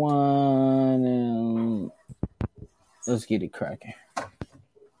 1. And let's get it cracking.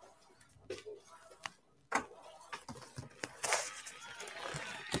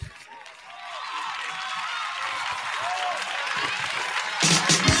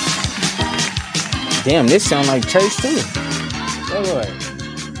 Damn, this sound like church too. Wait.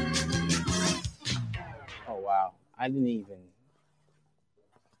 Oh wow, I didn't even.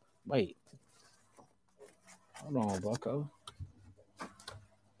 Wait. Hold on, bucko.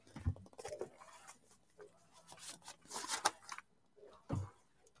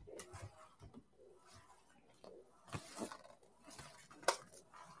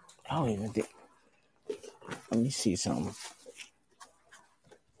 I don't even think. Let me see something.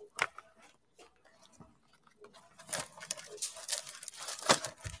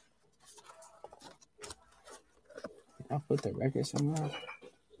 I put the record somewhere.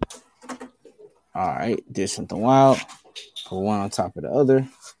 All right, did something wild. Put one on top of the other.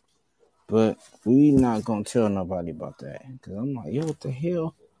 But we not gonna tell nobody about that. Cause I'm like, yo, what the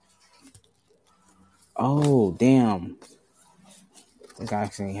hell? Oh, damn. I think I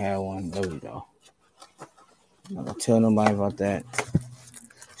actually had one. There we go. I'm not gonna tell nobody about that.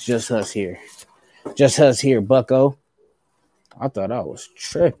 It's just us here. Just us here, bucko. I thought I was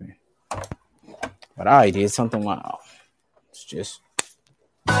tripping. But I did something wild. It's just...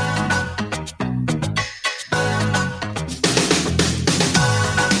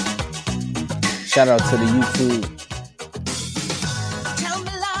 Shout out to the YouTube. Tell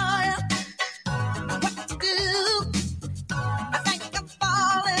me, Lord, what to do. I think I'm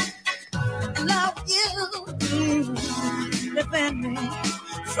falling in love with you. Defend me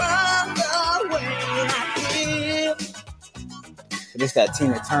from the way I feel. It is that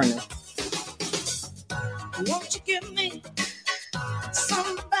Tina Turner. Won't you give me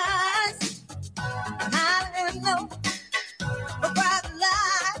some advice?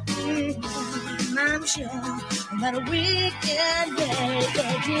 sure that we can make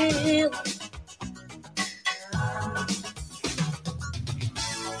it.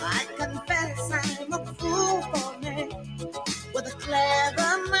 I confess I'm a fool for me with a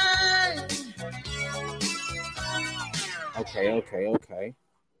clever mind. Okay.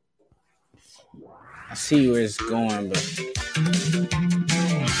 I see where it's going, but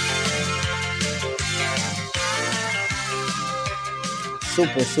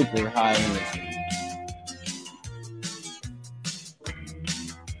super high energy.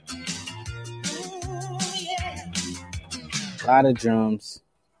 A lot of drums.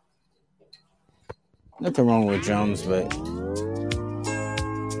 Nothing wrong with drums, but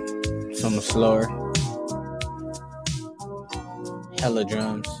something slower. Hella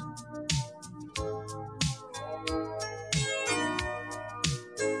drums.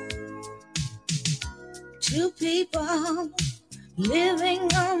 Two people living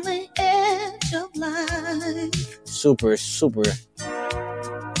on the edge of life. Super.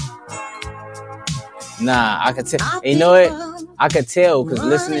 Nah, I could tell. You know what? I could tell because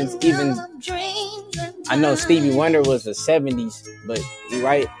listening to even. I know Stevie Wonder was the 70s, but you're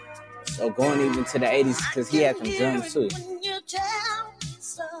right. So going even to the 80s because he had some drums too.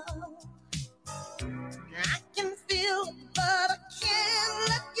 I can feel it, but I can't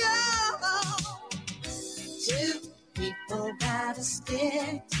let go. Two people gotta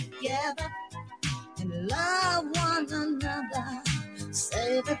stick together and love one another.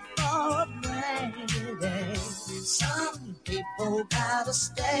 Save it for a rainy day. Some people gotta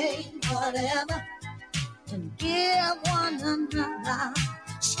stay whatever and give one another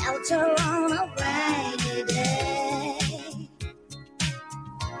shelter on a rainy day.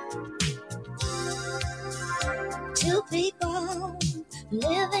 Two people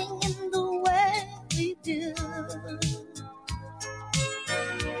living in the way we do.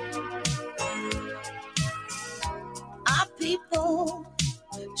 Our people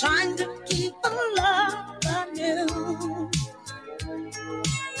trying to keep a love anew.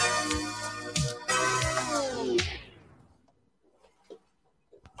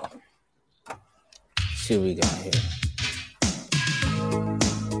 See what we got here.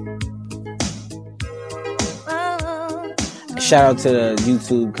 Shout out to the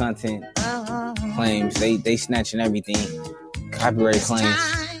YouTube content claims. They snatching everything. Copyright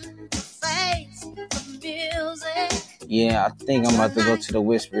claims. Yeah, I think I'm about to go to the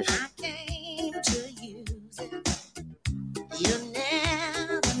Whispers. You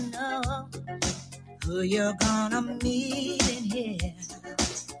never know who you're gonna meet in here.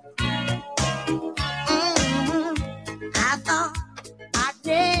 I thought I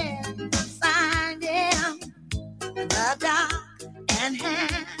did find him, the dark and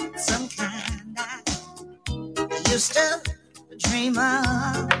handsome kind I used to dream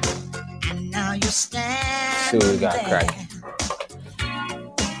of, and now you're standing See what we got there. cracking.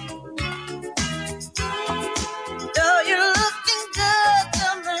 Though you're looking good to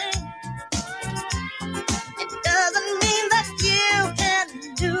me, it doesn't mean that you can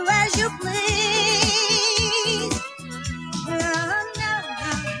do as you please. No.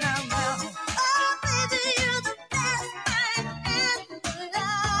 Oh, baby, you're the best thing in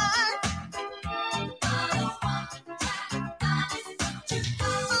life.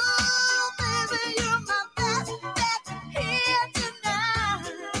 Oh, baby, you're my best bet here tonight.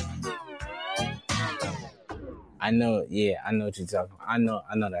 I know what you're talking about.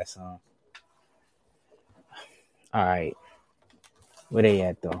 I know that song. Alright. Where they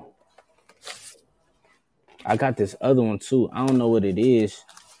at though? I got this other one too. I don't know what it is.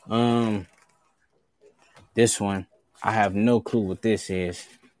 This one. I have no clue what this is.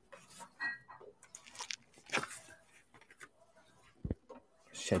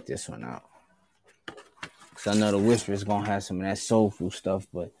 Check this one out. Cause I know the Whisper is gonna have some of that soulful stuff,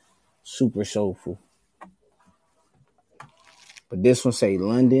 but super soulful. But this one say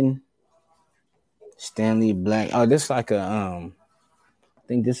London, Stanley Black. Oh, this like a I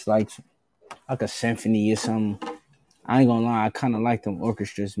think this like a symphony or something. I ain't gonna lie, I kind of like them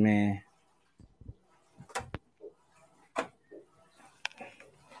orchestras, man.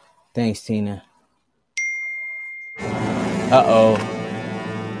 Thanks, Tina. Uh-oh.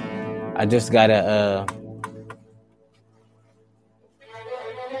 I just got a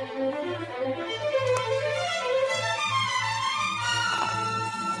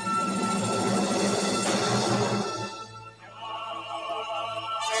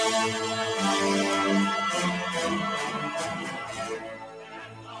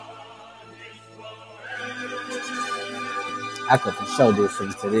I could for sure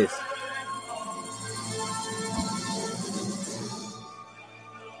listen to this.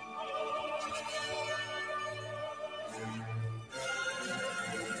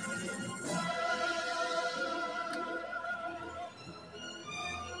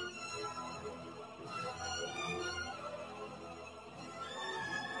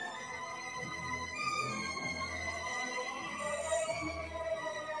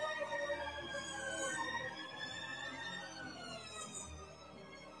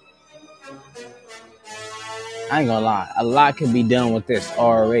 I ain't gonna lie. A lot can be done with this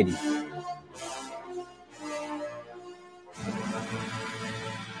already.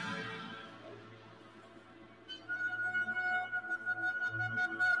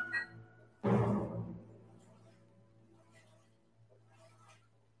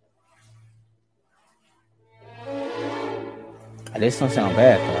 This don't sound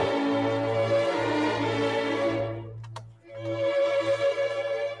bad though.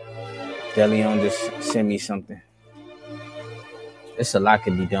 Deleon just sent me something. It's a lot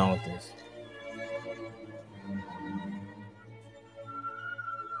can be done with this.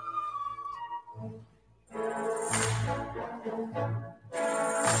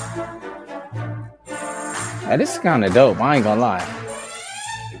 Now, this is kind of dope. I ain't gonna lie.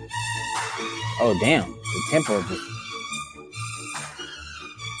 Oh damn, the tempo just.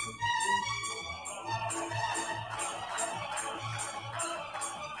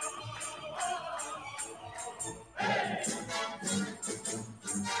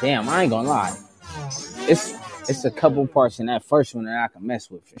 Damn, I ain't gonna lie. It's a couple parts in that first one that I can mess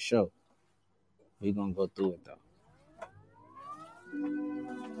with for sure. We gonna go through it though.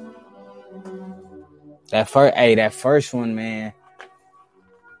 That first one, man.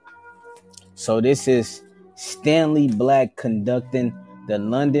 So this is Stanley Black conducting the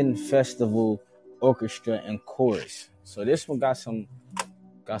London Festival Orchestra and Chorus. So this one got some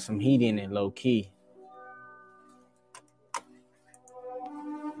heat in it, low key.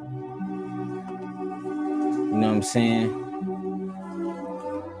 You know what I'm saying?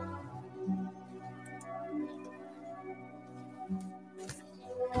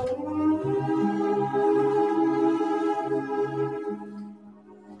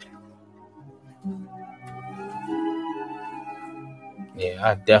 Yeah,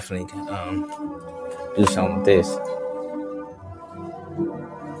 I definitely can do something with this.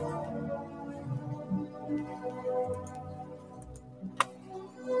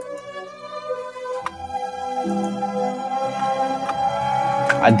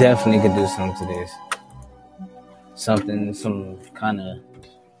 I definitely could do something to this. Some kind of.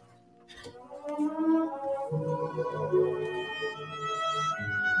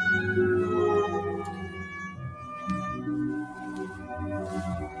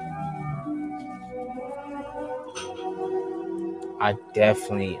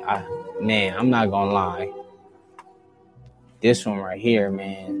 Man, I'm not gonna lie. This one right here,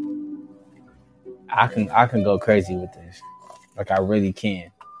 man, I can go crazy with this. Like I really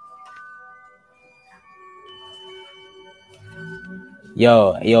can.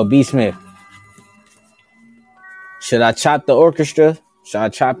 Yo, B Smith. Should I chop the orchestra? Should I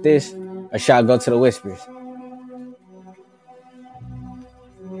chop this? Or should I go to the whispers?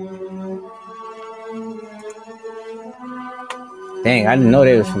 Dang, I didn't know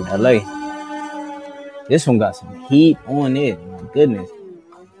they was from LA. This one got some heat on it. My goodness.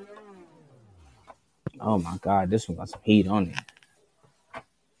 Oh my God, this one got some heat on it.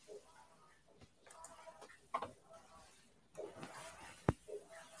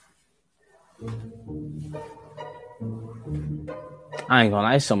 I ain't gonna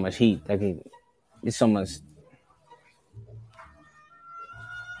lie, it's so much heat. It's so much.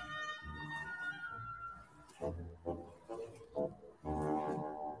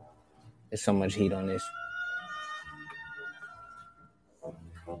 There's so much heat on this.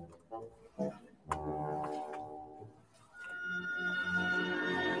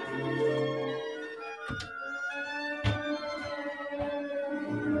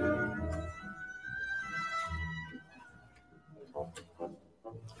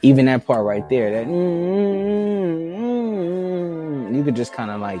 Even that part right there, that you could just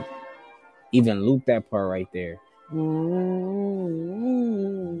kind of like even loop that part right there.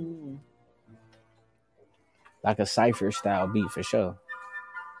 Like a cypher style beat for sure.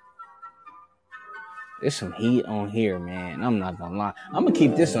 There's some heat on here, man. I'm not gonna lie. I'm gonna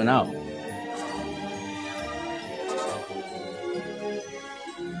keep this one out.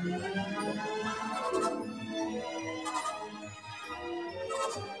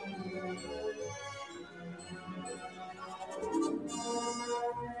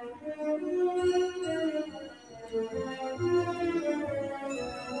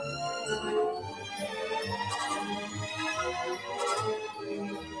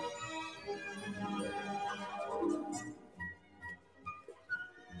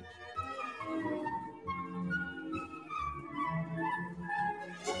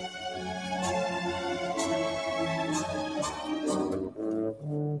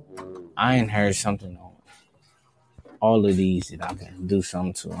 I ain't heard something on all of these that I can do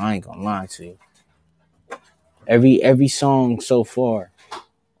something to. I ain't gonna lie to you. Every song so far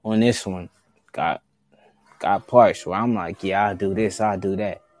on this one got got parts where I'm like, yeah, I'll do this, I'll do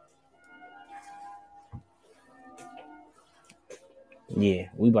that. Yeah,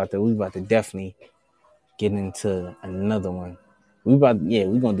 we about to definitely get into another one. We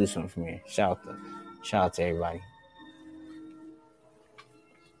gonna do something from here. Shout out to everybody.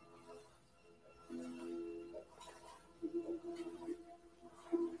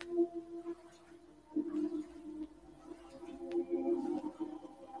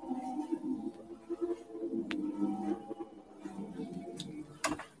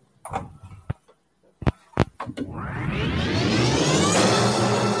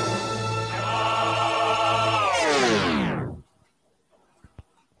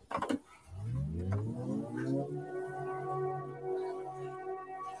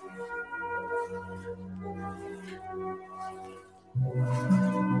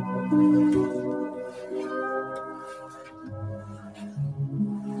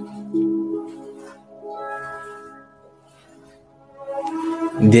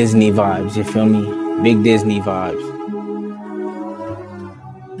 Disney vibes, you feel me? Big Disney vibes.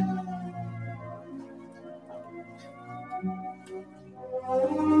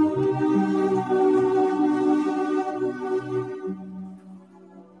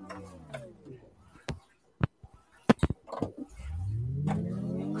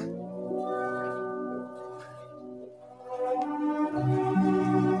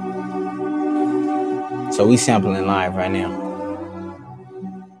 So we sampling live right now.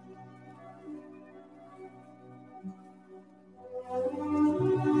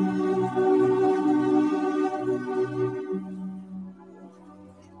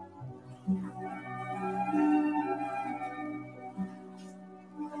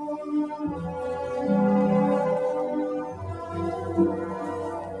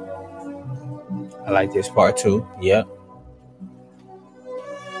 I like this part too. Yep.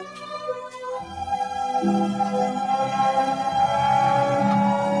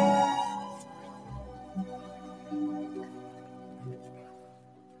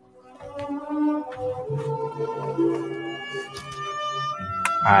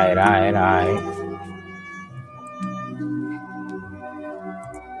 All right.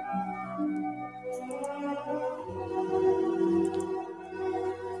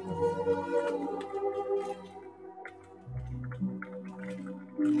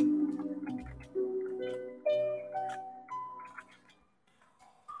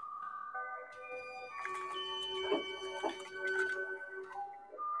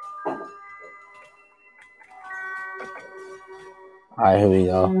 All right, here we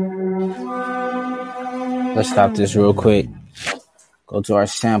go. Let's stop this real quick. Go to our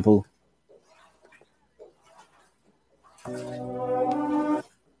sample.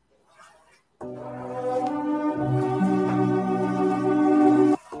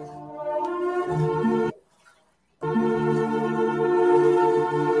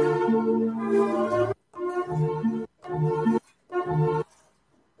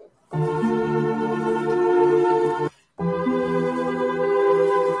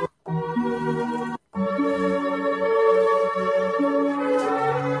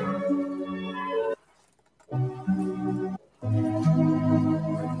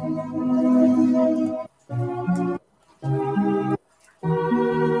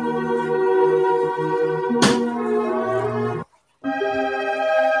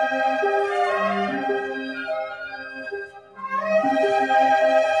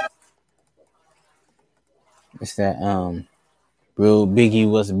 It's that real Biggie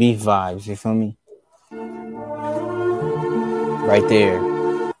was beef vibes, you feel me? Right there.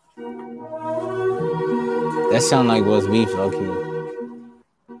 That sound like was beef, low key.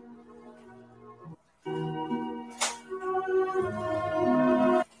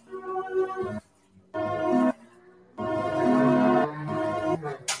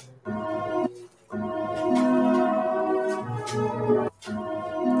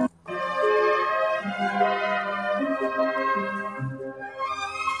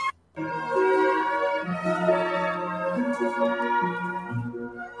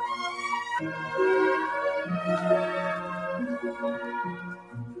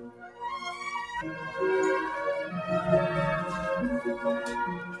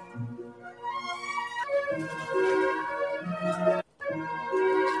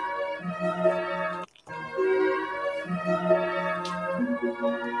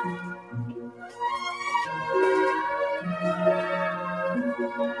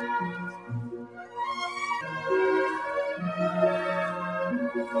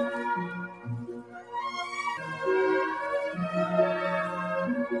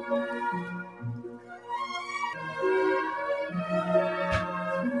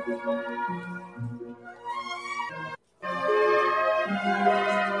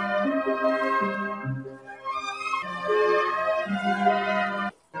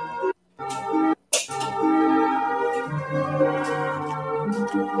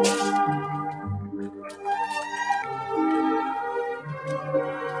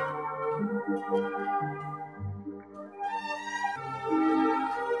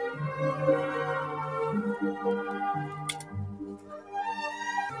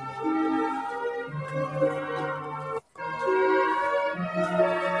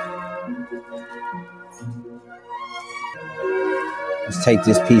 Let's take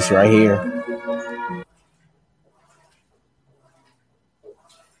this piece right here.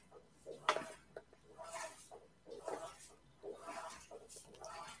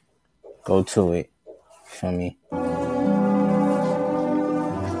 Go to it. Feel me?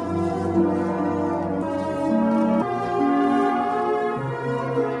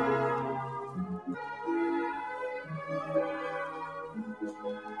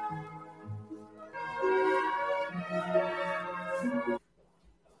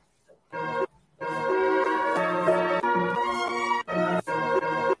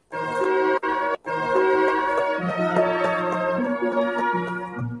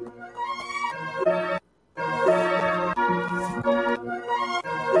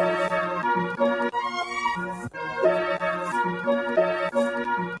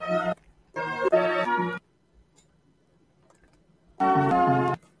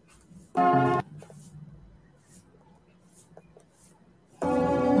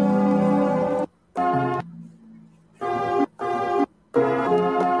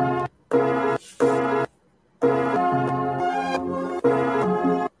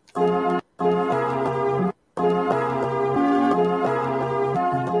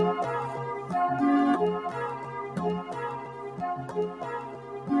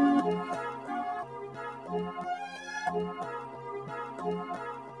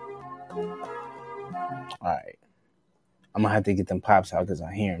 All right. I'm gonna have to get them pops out because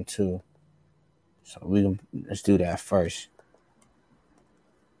I hear them too. So let's do that first.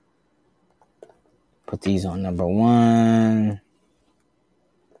 Put these on number 1.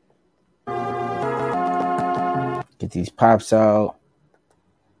 Get these pops out.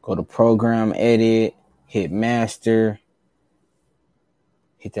 Go to program, edit, hit master.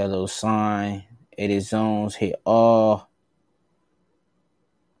 Hit that little sign, edit zones, hit all.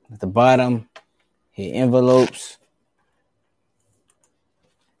 At the bottom, hit envelopes.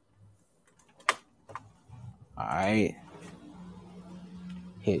 All right.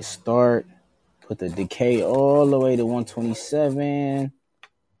 Hit start. Put the decay all the way to 127.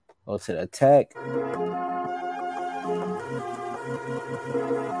 Go to the attack.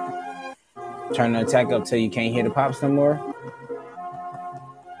 Turn the attack up till you can't hear the pops no more.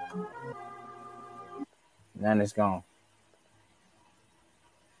 Then it's gone.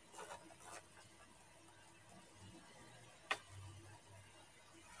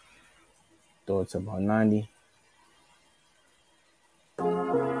 Throw it to about 90.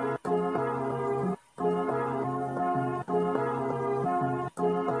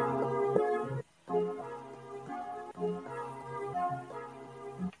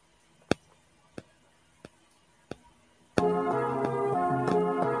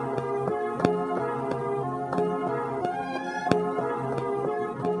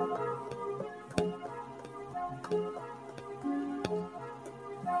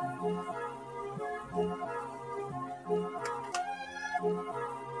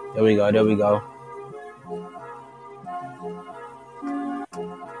 There we go. There we go.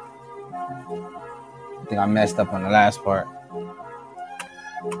 I think I messed up on the last part.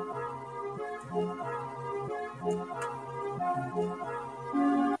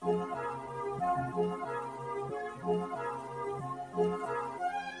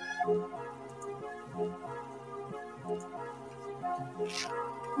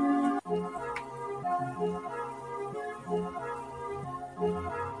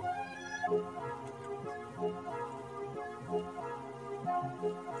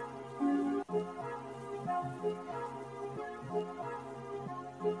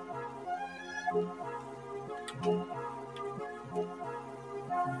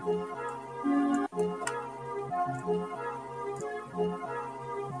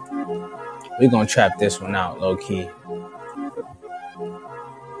 We're going to trap this one out, low key.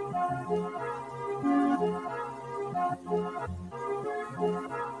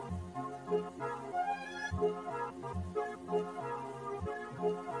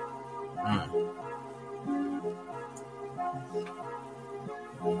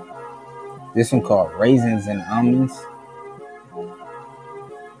 This one called Raisins and Almonds.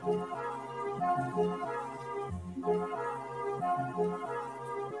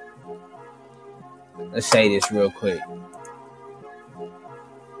 Let's say this real quick. You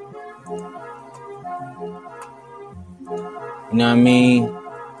know what I mean?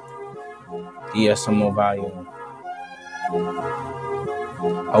 Give us some more volume.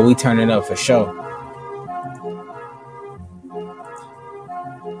 Oh, we turn it up for sure.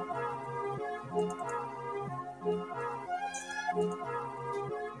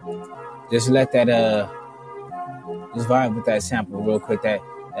 Just let that just vibe with that sample real quick. That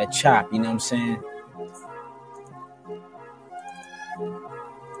chop, you know what I'm saying?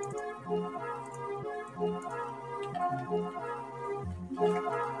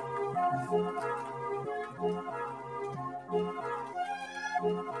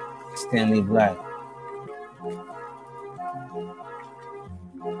 Stanley Black.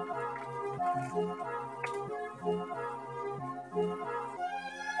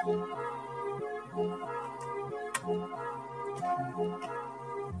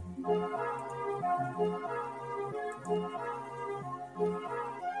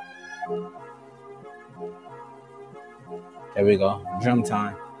 There we go. Drum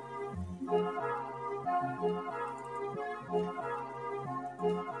time.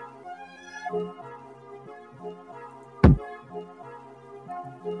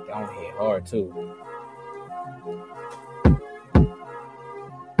 That one hit hard too.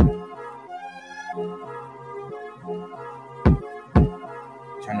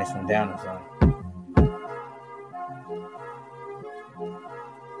 Turn this one down or something.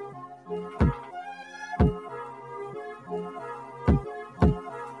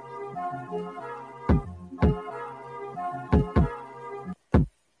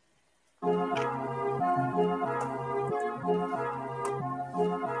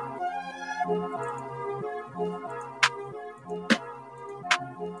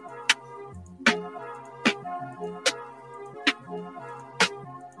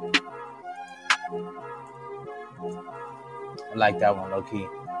 I like that one, low key.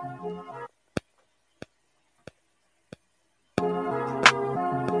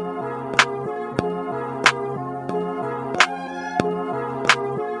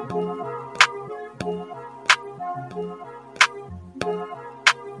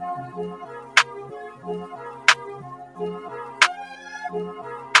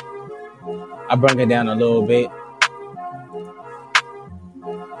 I bring it down a little bit.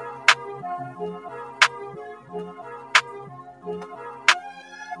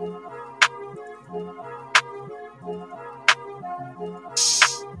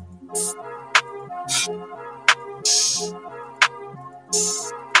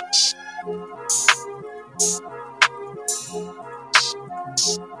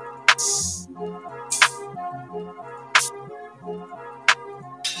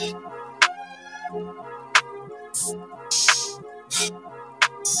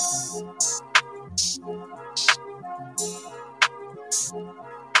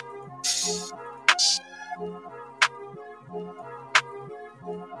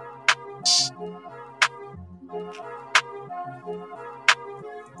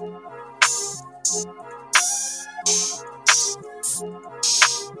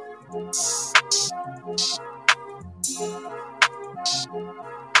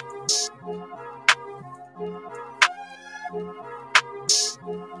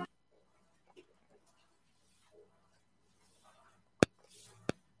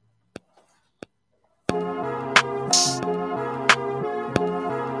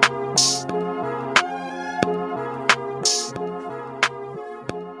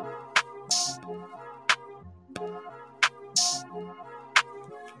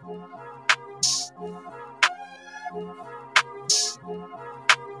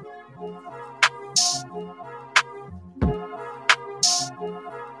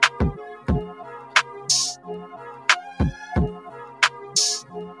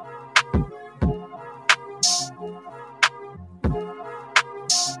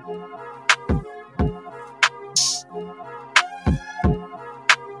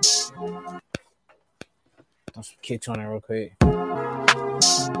 Throw some kicks on it real quick.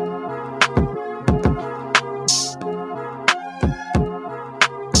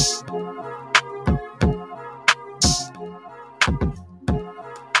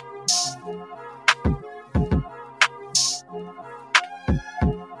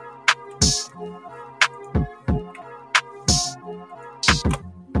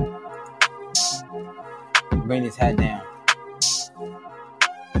 Bring this hat down.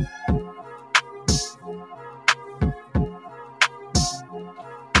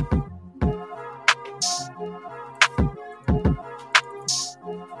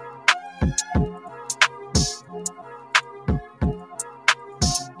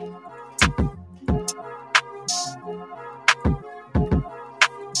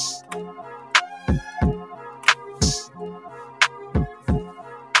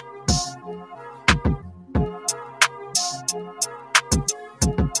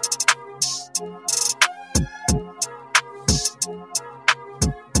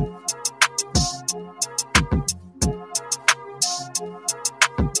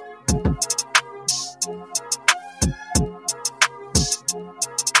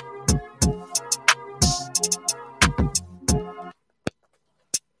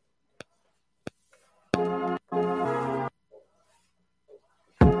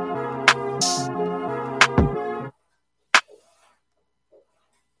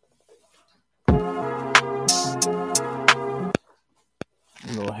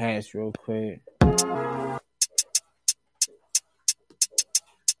 nice real quick.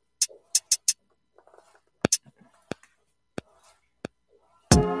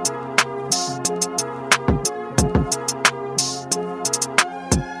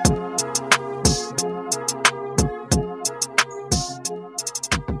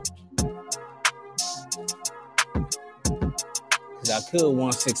 I could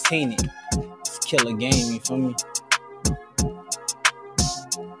 116 it. It's a killer game, you feel me?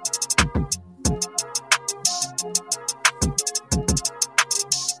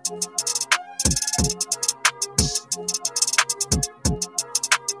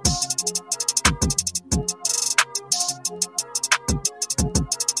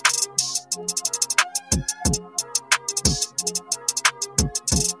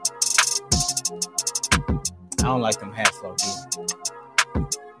 I don't like them hats low key.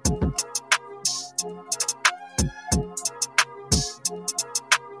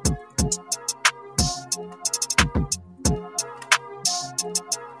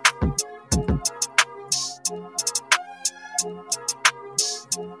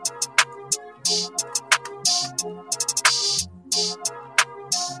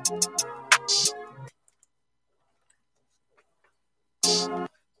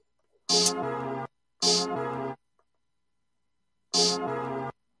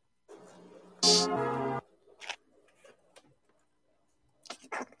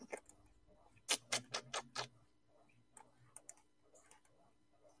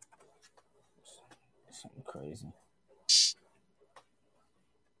 Something crazy.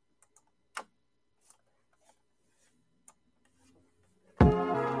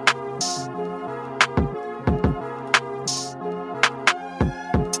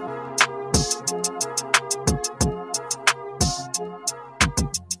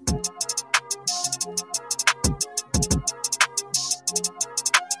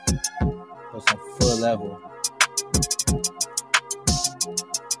 Put some full level.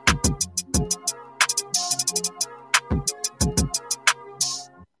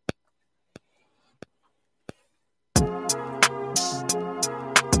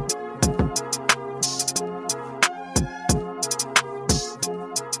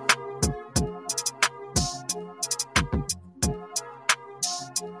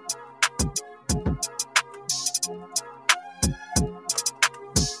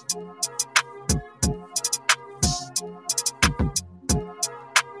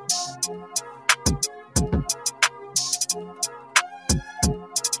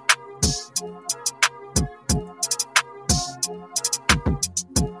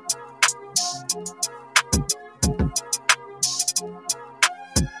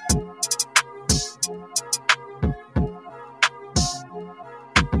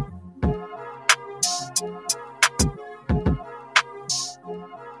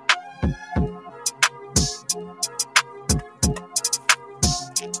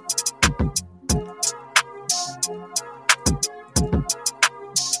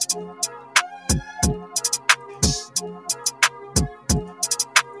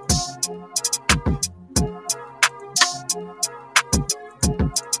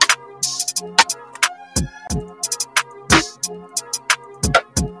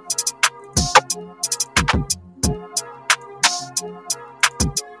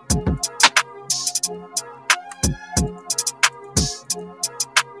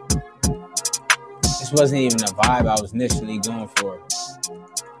 This wasn't even a vibe I was initially going for.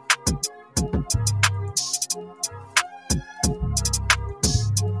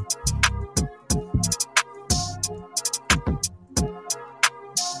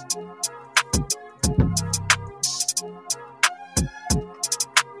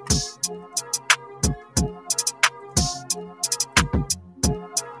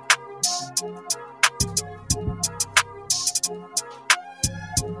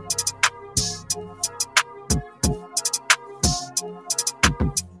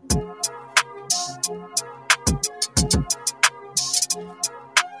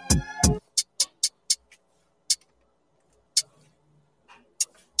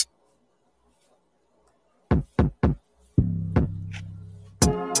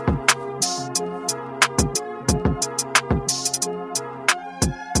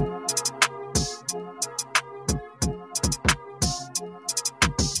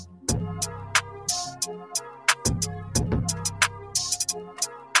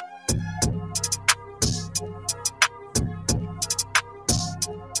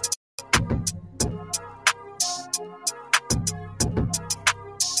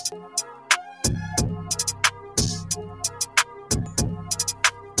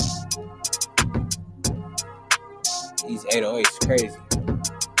 These 808s crazy.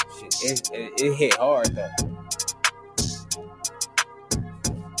 it hit hard though.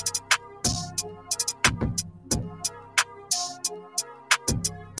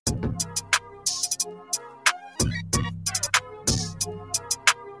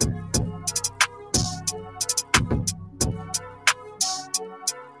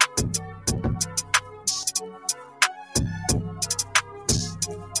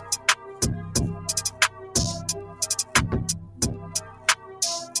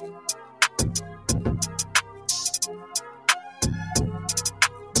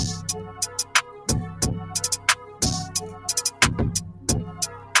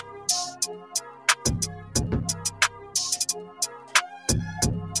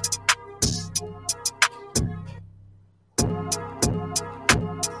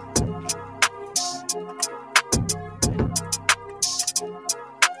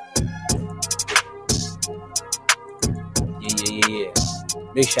 Yeah.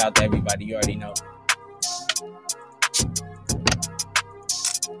 Big shout out to everybody. You already know.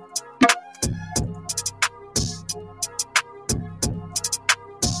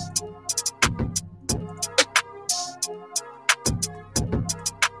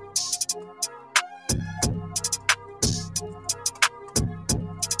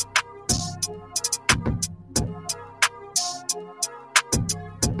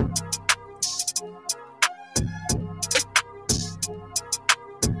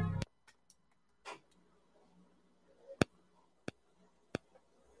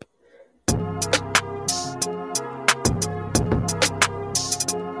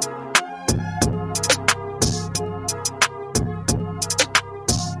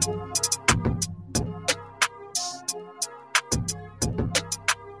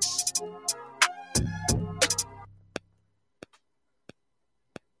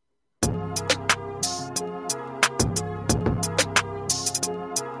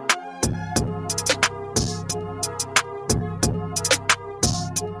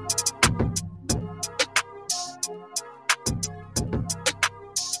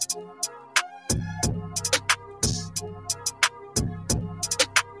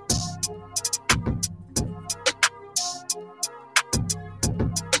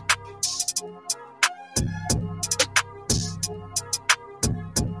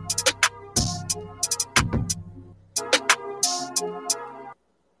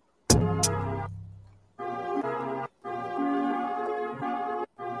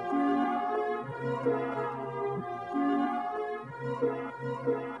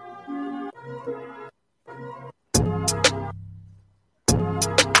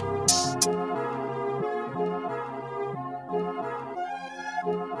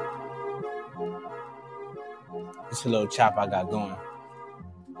 It's a little chop I got going.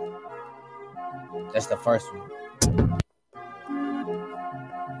 That's the first one.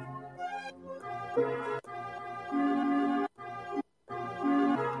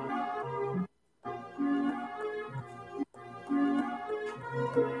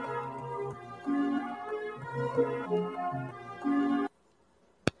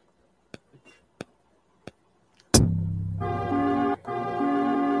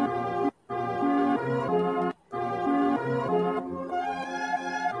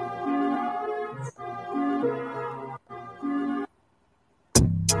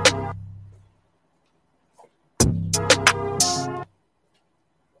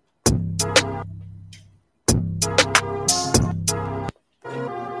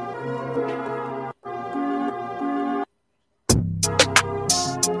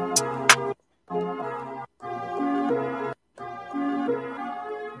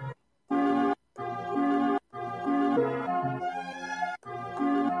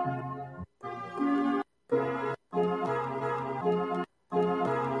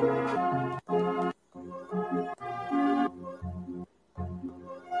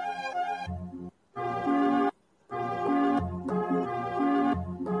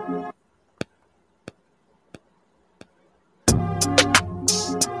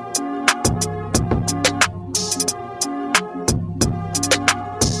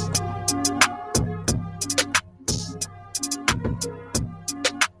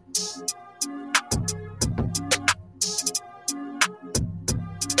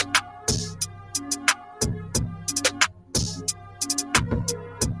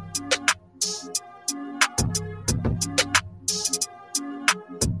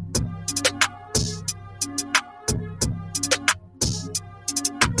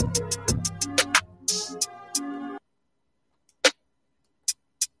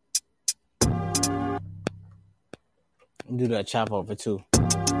 Do that chop over too.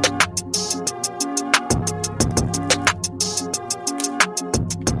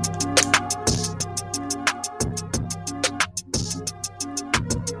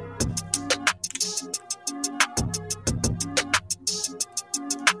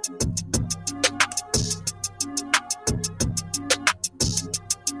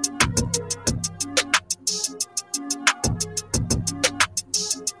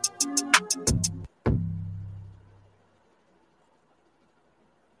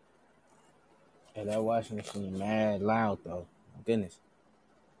 Hey, that washing machine mad loud though. My goodness.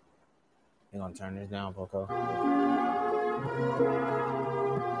 You gonna turn this down, Poco? I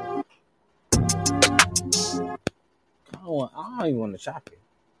don't even want to chop it.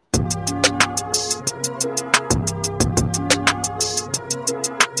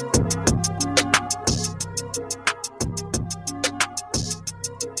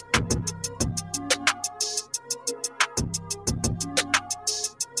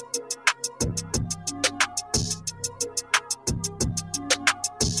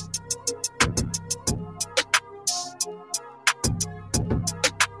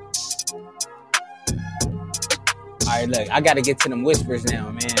 All right, look, I gotta get to them whispers now,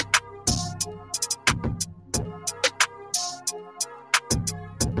 man.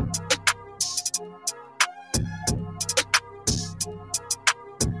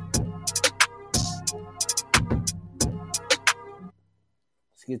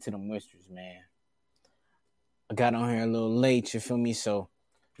 Let's get to them whispers, man. I got on here a little late, you feel me? So,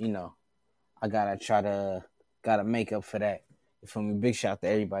 you know, I gotta make up for that. You feel me? Big shout out to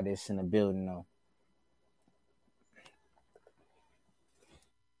everybody that's in the building, though.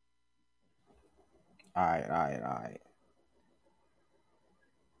 All right.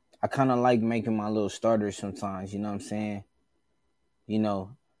 I kind of like making my little starters sometimes, you know what I'm saying? You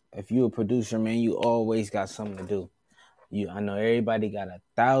know, if you a producer, man, you always got something to do. I know everybody got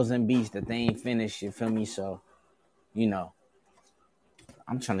 1,000 beats that they ain't finished, you feel me? So, you know,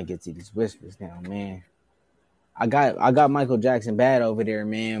 I'm trying to get to these whispers now, man. I got Michael Jackson bad over there,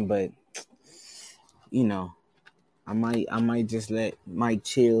 man, but you know, I might just let Mike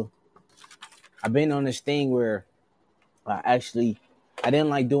chill. I've been on this thing where I didn't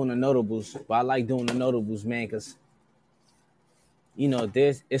like doing the notables, but I like doing the notables, man, because you know,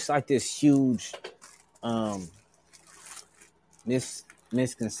 it's like this huge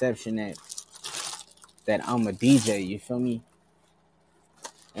misconception that I'm a DJ, you feel me?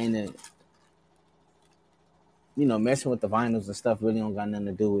 And you know, messing with the vinyls and stuff really don't got nothing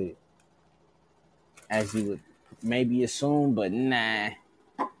to do with it, as you would maybe assume, but nah,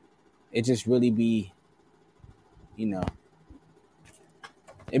 it just really be, you know,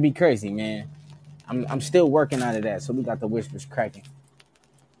 it'd be crazy, man. I'm still working out of that, so we got the whispers cracking.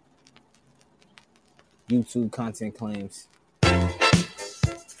 YouTube content claims.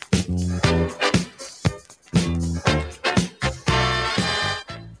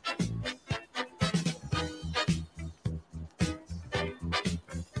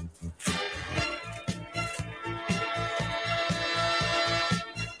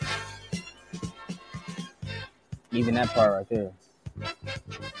 Even that part right there.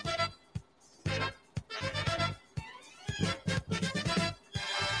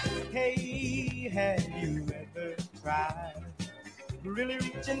 Hey, have you ever tried really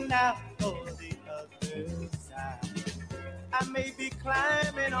reaching out for the other side? I may be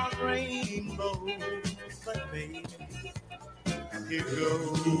climbing on rainbows, but baby, here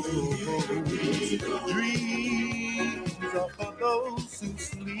goes. Dreams are for those who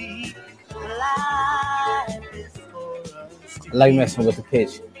sleep. Life is for us to I like messing with the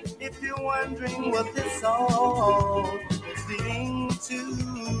pitch. If you're wondering what this all is leading to,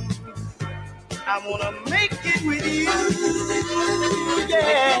 I wanna make it with you,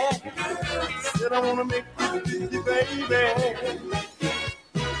 yeah. Said I wanna make it with you, baby.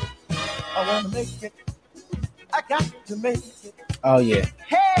 I wanna make it. I got to make it. Oh yeah.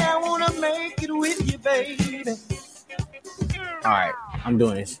 Hey, I wanna make it with you, baby. All right, I'm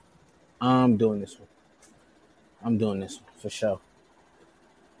doing this one for sure.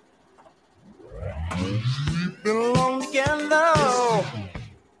 Been alone together.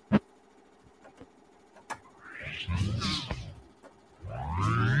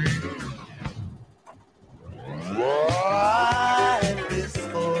 Life is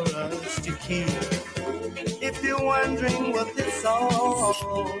for us to keep. If you're wondering what this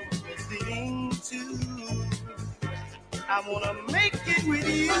all is leading to, I wanna make it with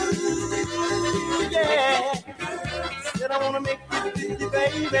you, yeah. Said I wanna make it with you,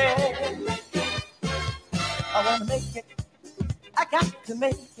 baby. I wanna make it. I got to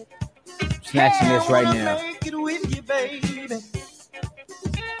make it. Snatching this right now. Make it with you, baby.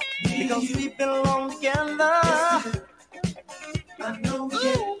 Because we've been alone together. I know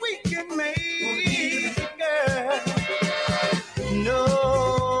we can make it, girl.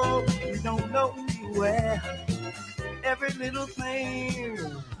 No, we don't know where. Every little thing.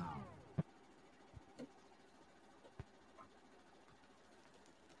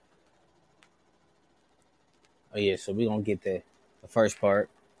 Oh yeah, so we gonna get the first part.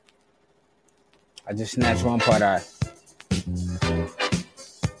 I just snatched one part out.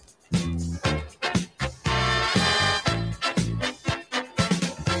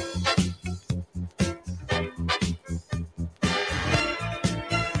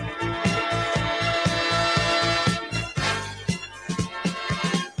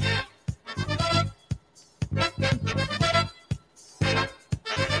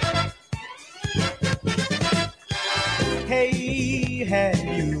 Have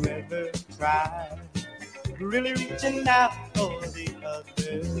you ever tried really reaching out for the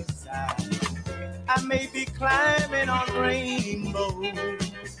other side? I may be climbing on rainbows,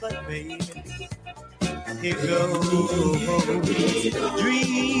 but baby, here goes.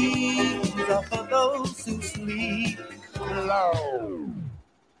 Dreams are for those who sleep low.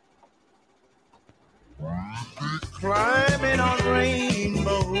 Climbing on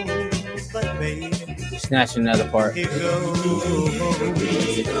rainbows, but baby, snatch another part. here goes.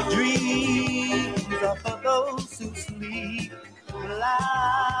 Dreams are for those who sleep.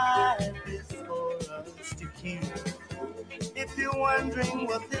 Life is for us to keep. If you're wondering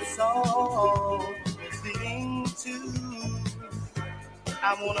what this all is leading to,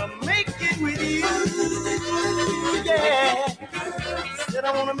 I wanna make it with you, yeah. Said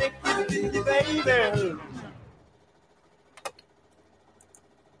I wanna make it with you, baby.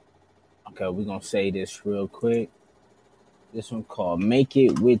 Okay, we're gonna say this real quick. This one called Make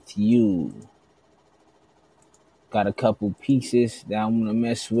It With You. Got a couple pieces that I wanna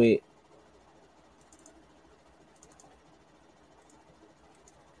mess with.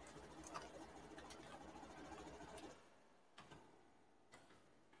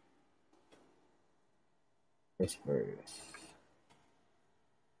 This verse.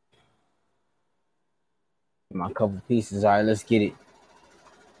 My couple pieces. All right, let's get it.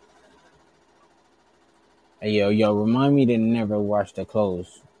 Hey, yo, remind me to never wash the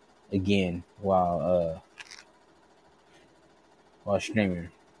clothes again while streaming.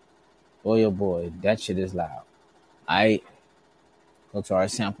 Boy, that shit is loud. Alright, go to our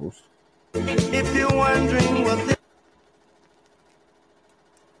samples. If you're wondering what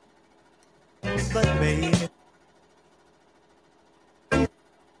this, but baby,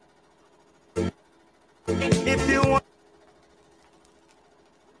 if you want,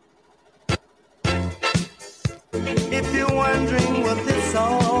 if you're wondering what this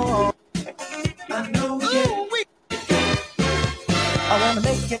all, I know it. I wanna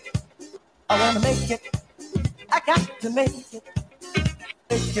make it. I wanna make it. I got to make it.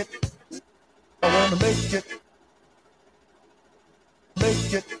 Make it. I wanna make it.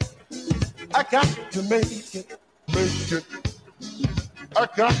 Make it. I got to make it. Make it. I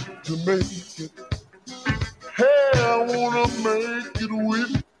got to make it. Hey, I wanna make it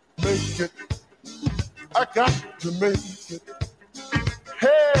with. Make it. I got to make it.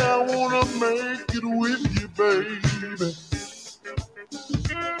 Hey, I wanna make it with you, baby.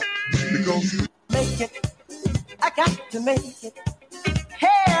 Because you make it. I got to make it.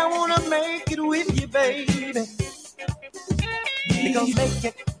 Hey, I wanna make it with you, baby. Because make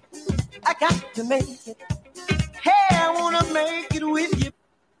it. I got to make it. Hey, I wanna make it with you.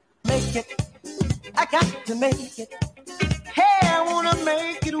 Make it. I got to make it. Hey, I wanna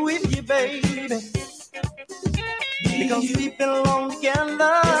make it with you, baby. Because we've been alone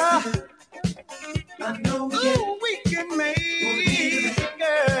together. I know we can make it,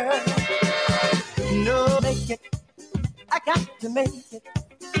 girl. No, make it. I got to make it.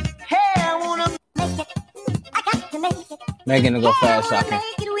 Hey, I wanna make it. I got to make it. Making it go fast, so I can,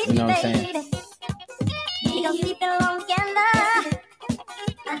 you know what I'm saying? Because we've been alone together.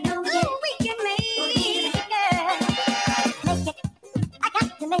 I know we can make it, girl. Make it. I got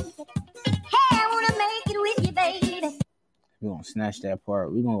to make it. Hey, I wanna make it with you, baby. We're gonna snatch that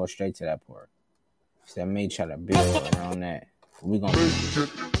part. We're gonna go straight to that part. So I may try to build around that. We're gonna make it.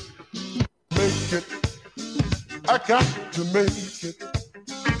 Make it. I got to make it.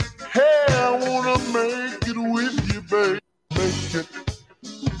 Hey, I wanna make it with you, baby. Make it.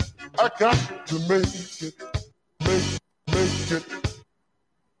 I got to make it. Make it.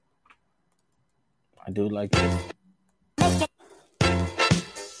 I do like this.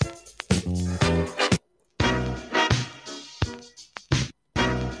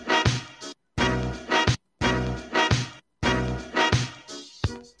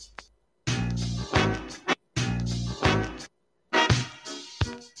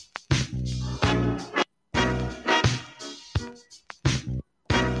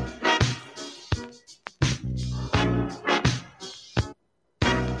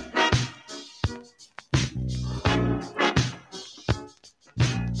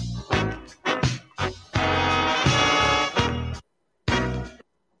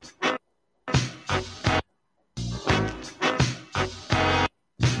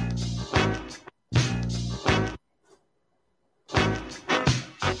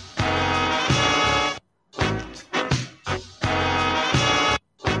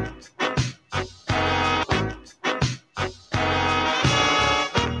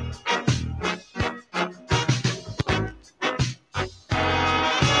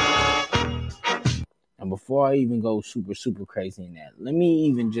 before I even go super crazy in that, let me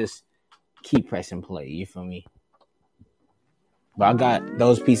even just keep pressing play. You feel me? But I got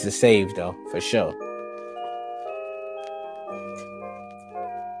those pieces saved though, for sure.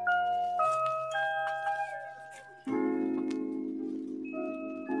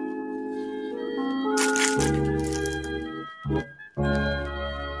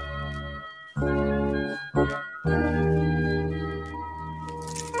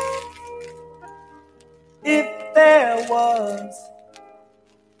 If there was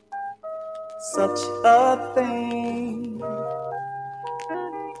such a thing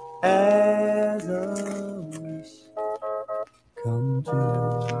as a wish come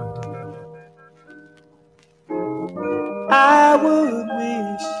true, I would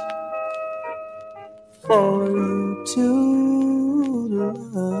wish for you to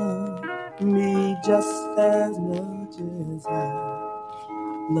love me just as much as I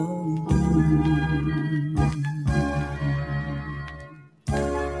love you.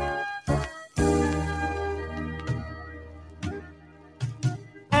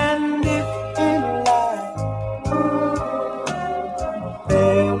 And if in life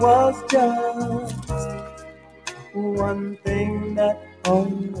there was just one thing that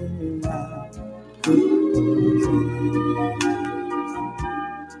only I could do,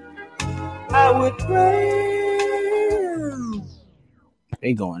 I would pray.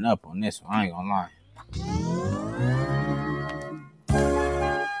 They going up on this one, I ain't gonna lie.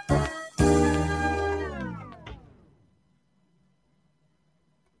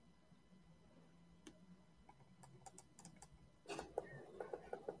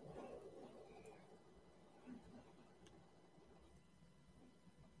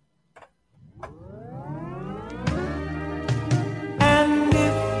 And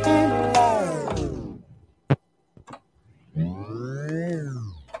if in life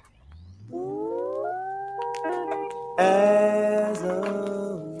as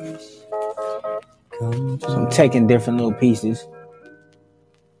a wish come true, So I'm taking different little pieces.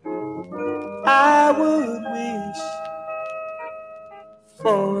 I would wish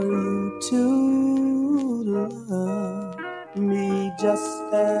for you to love me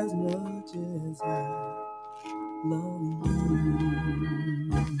just as much as I love you.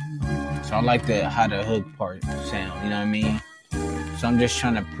 So I like how the hook part sound, you know what I mean? So I'm just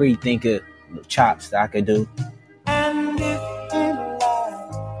trying to pre-think of the chops that I could do. And if in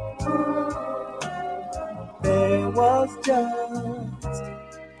life there was just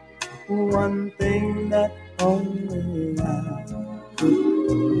one thing that only I could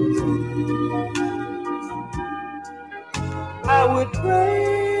do, I would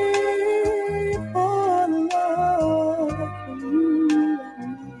pray for love from you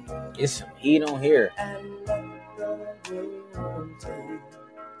and me. Get some heat on here. And let the world take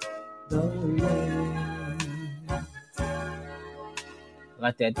the way.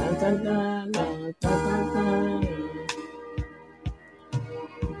 Like that. Dun, dun, dun, dun, dun, dun, dun.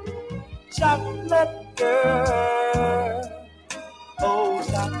 Chocolate girl, oh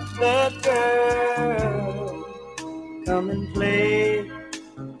chocolate girl, come and play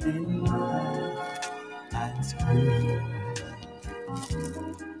in my ice cream.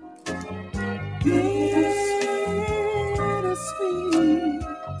 Bittersweet,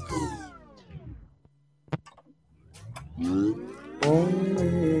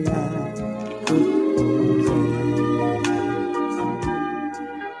 only I could.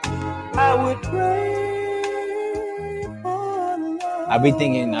 I would pray for love. I be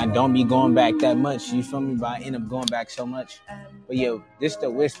thinking I don't be going back that much, you feel me? But I end up going back so much. But yo, this the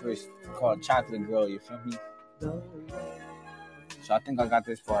Whispers called Chocolate Girl, you feel me? So I think I got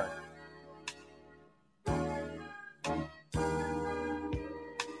this part.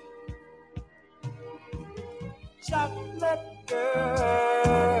 Chocolate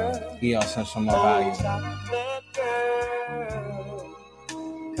girl, He also some more value. chocolate girl,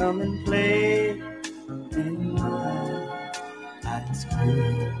 come and play in my ice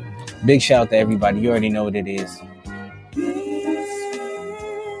cream. Big shout out to everybody. You already know what it is. Bittersweet,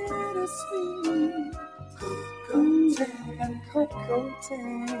 cocoa and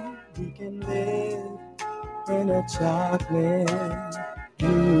cocoa, we can live in a chocolate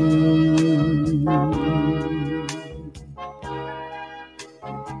room.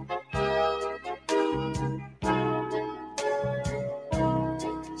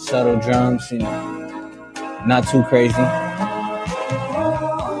 Subtle drums, you know, not too crazy.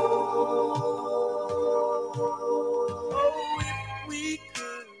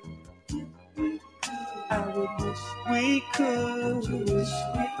 We could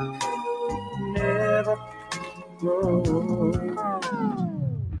never grow.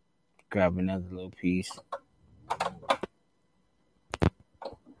 Grab another little piece.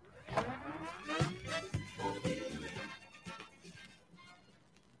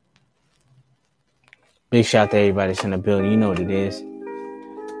 Big shout out to everybody that's in the building. You know what it is.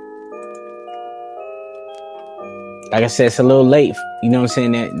 Like I said, it's a little late. You know what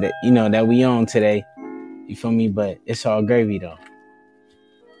I'm saying? That you know that we on today. You feel me? But it's all gravy though.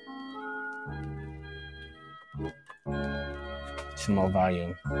 Some more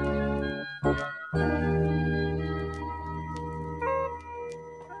volume.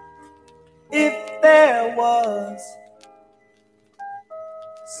 If there was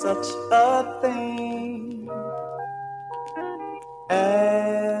such a thing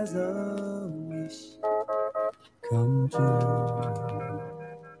as a wish come true,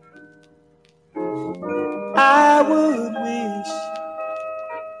 I would wish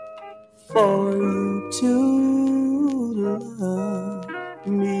for you to love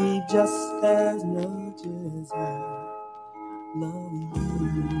me just as much as I love you.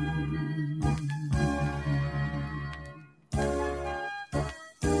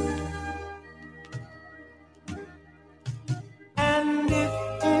 And if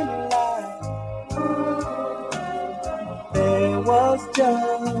in life there was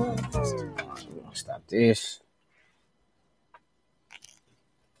just... We're gonna stop this.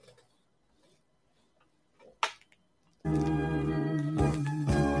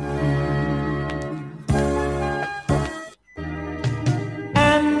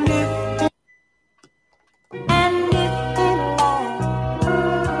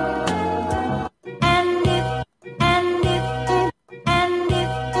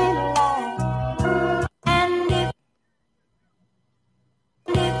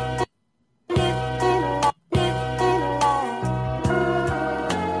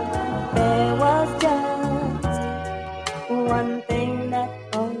 One thing that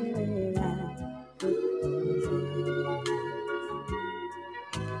only I could do.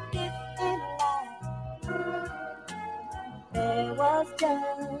 If in life there was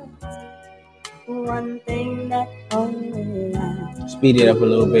just one thing that only I Speed it up a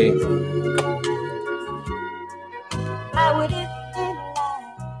little bit. I would if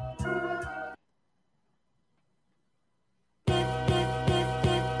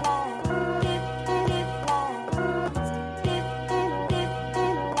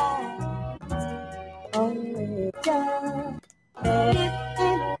only just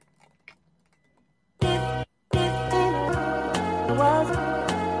was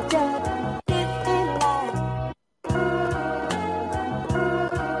just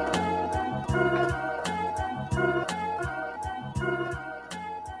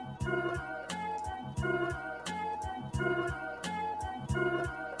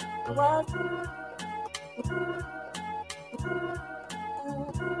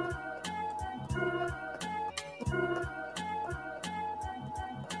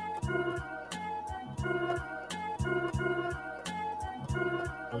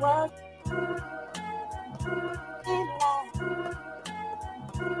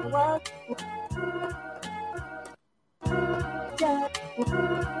was just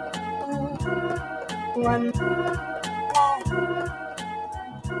one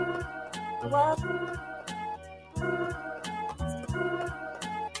was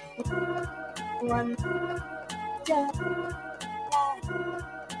one just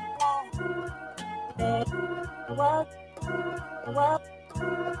was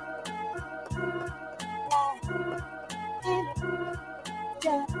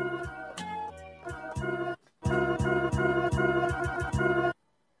just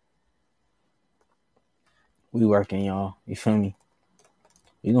We working, y'all. You feel me?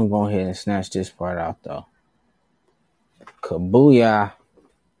 We gonna go ahead and snatch this part out though. Kabooyah.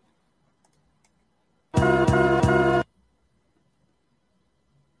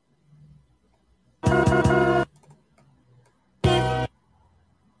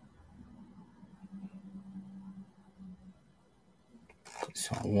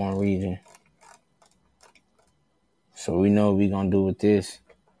 It's on one region. So we know what we gonna do with this.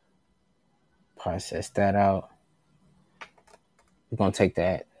 Process that out. We're gonna take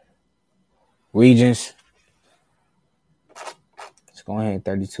that. Regions. Let's go ahead and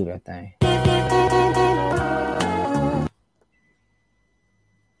 32 that thing.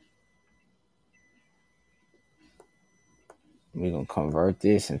 We're gonna convert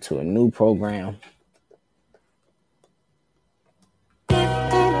this into a new program.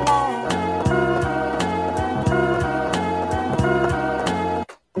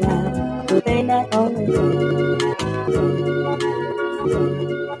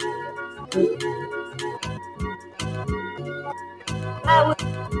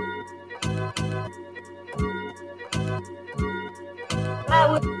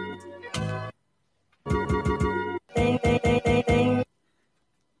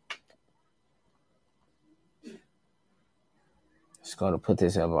 put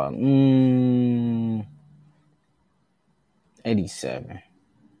this at about 87.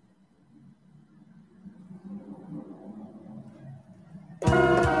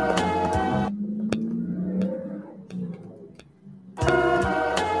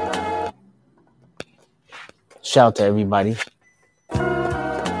 Shout out to everybody.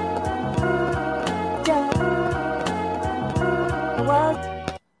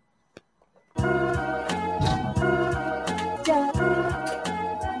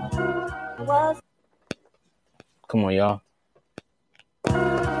 Come on, y'all.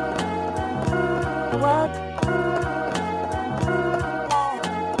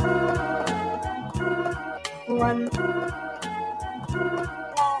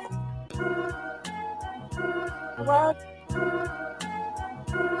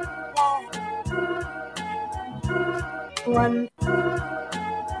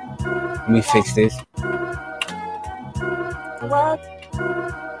 Let me fix this.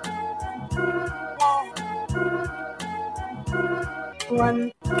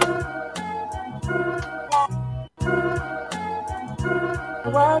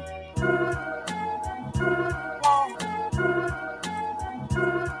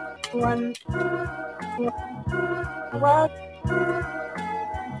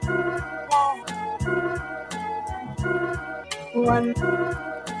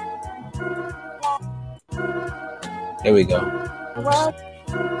 There we go.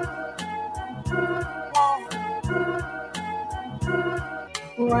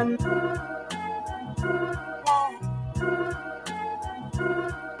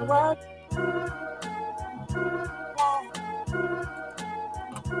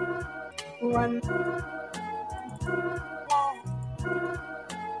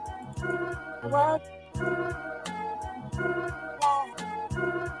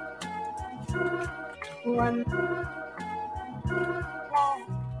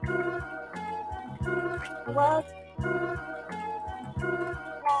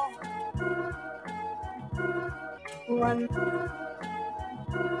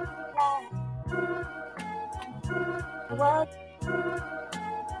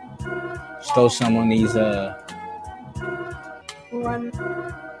 Just throw some on these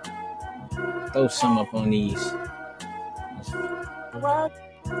throw some up on these.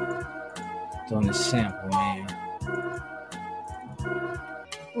 Doing the sample, man.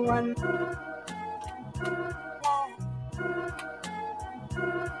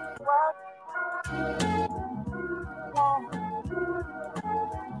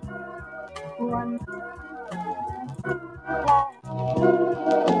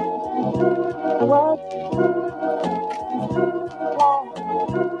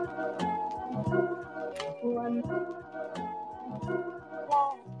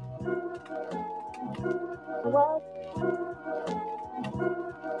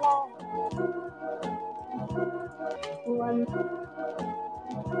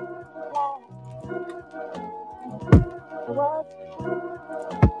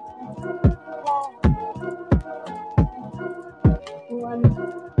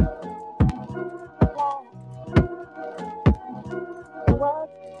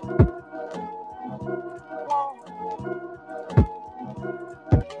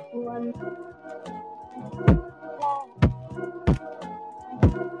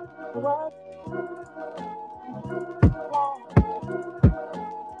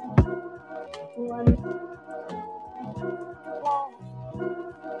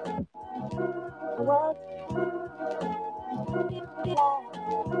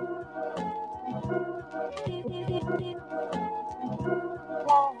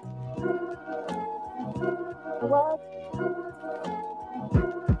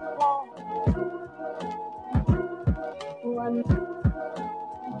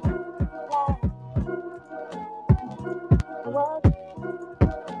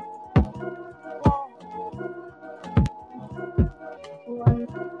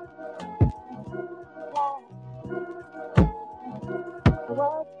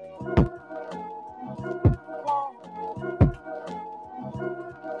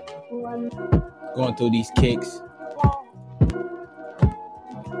 Going through these kicks.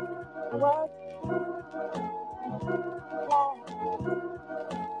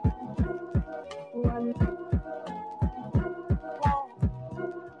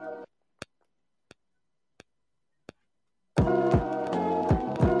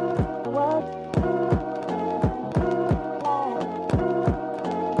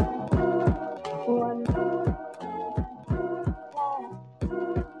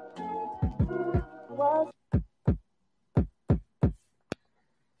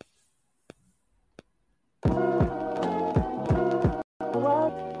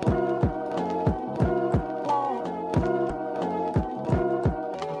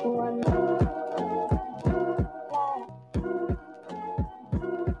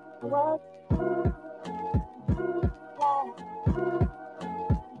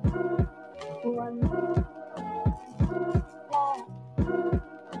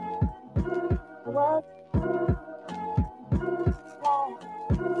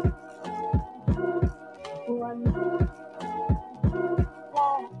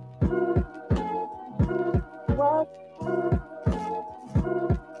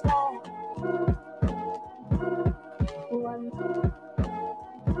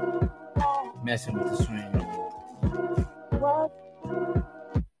 Messing with the swing.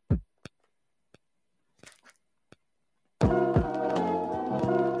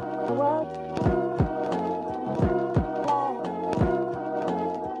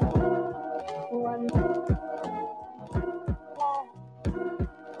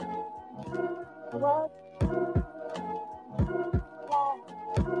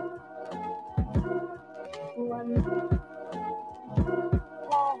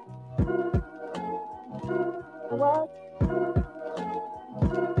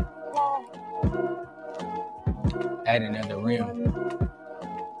 Add another rim.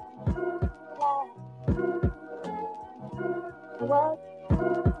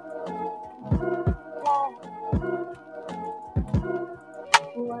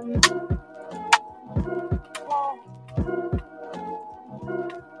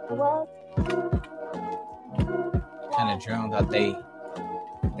 Kind of drowned out they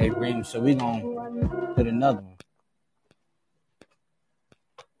rim, so we gonna put another one.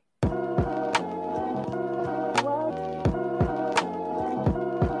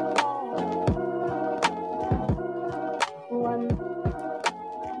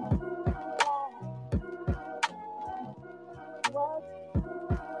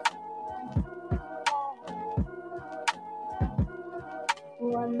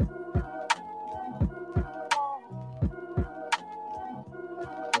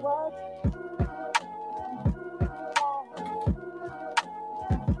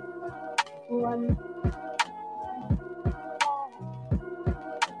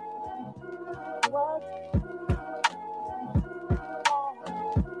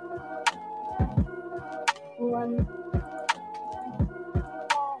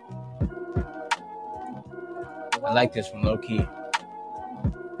 I like this one, low key.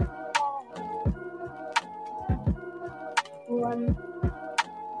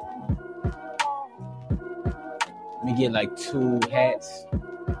 Let me get like 2 hats.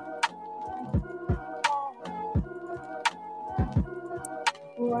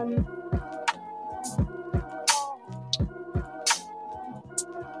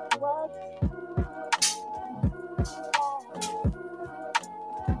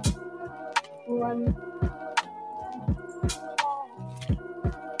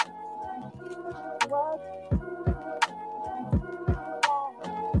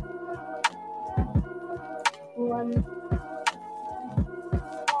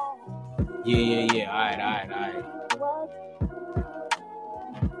 Yeah. All right.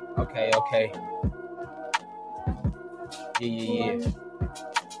 Okay. Yeah.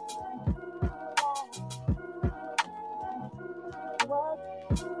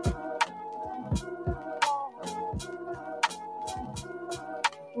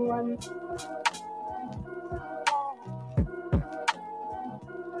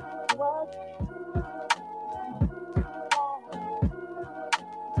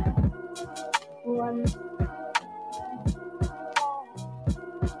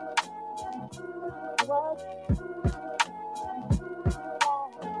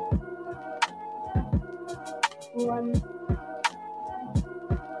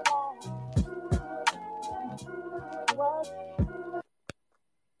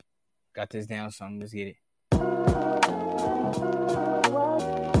 Got this down some. Let's get it. Then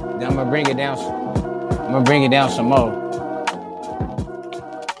I'm gonna bring it down. I'm gonna bring it down some more.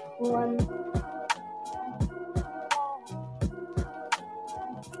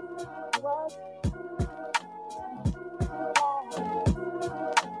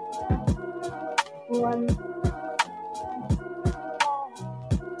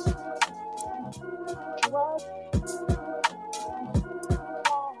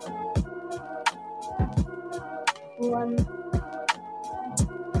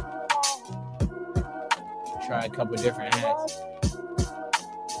 Try a couple different hats.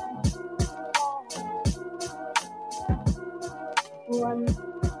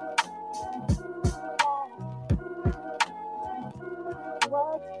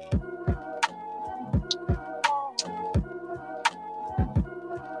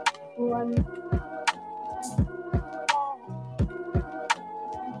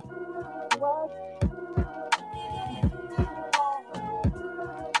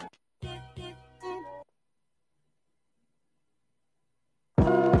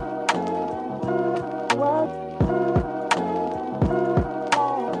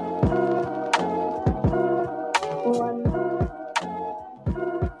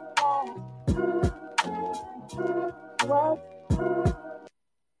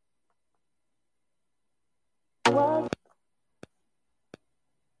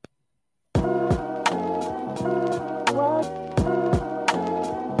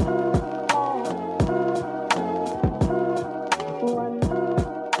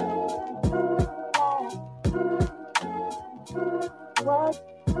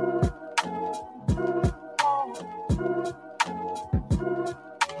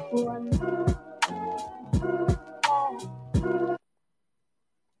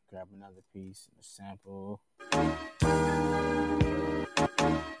 Grab another piece, a sample.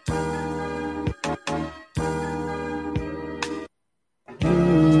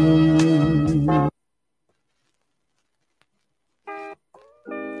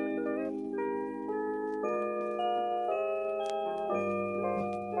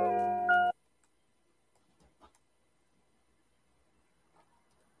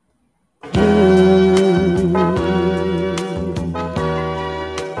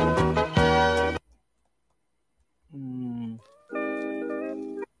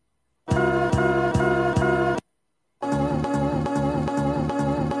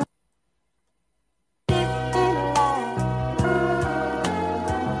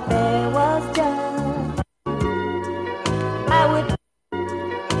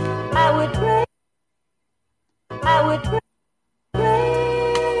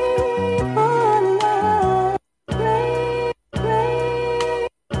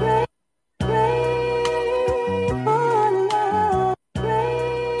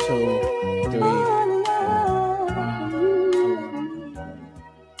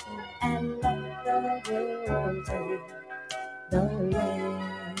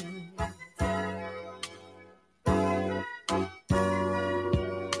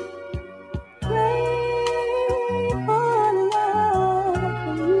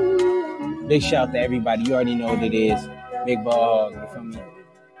 Big shout to everybody. You already know what it is. Big ball hog. You feel me?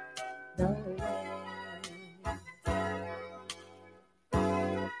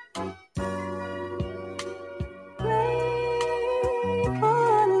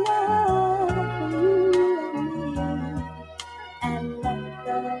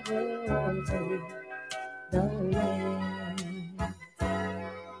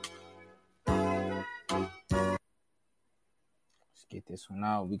 Let's get this one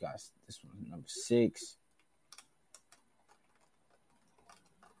out. We got this one, number 6.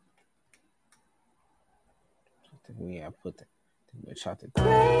 I put the bitch out the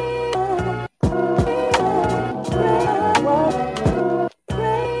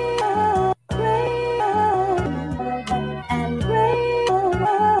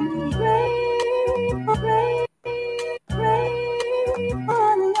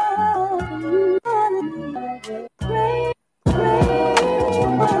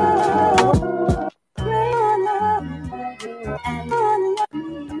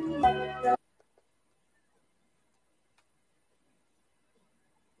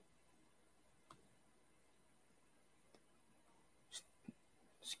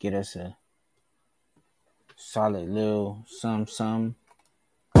Let's get us a solid little some.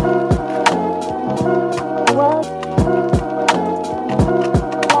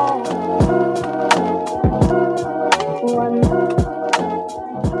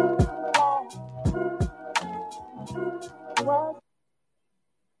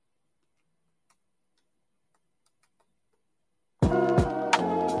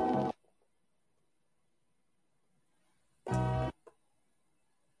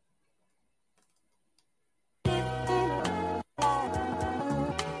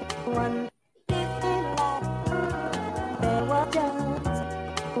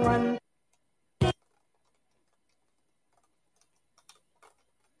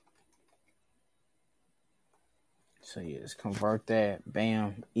 So yeah, let's convert that.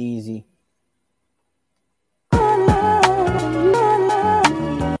 Bam, easy. Put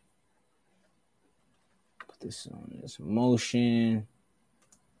this on this motion.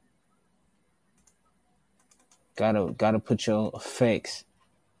 Gotta put your effects.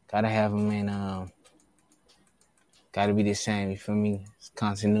 Gotta have them in. Gotta be the same. You feel me? It's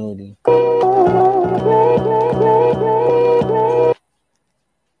continuity.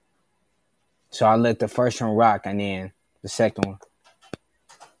 So I let the first one rock and then the second one.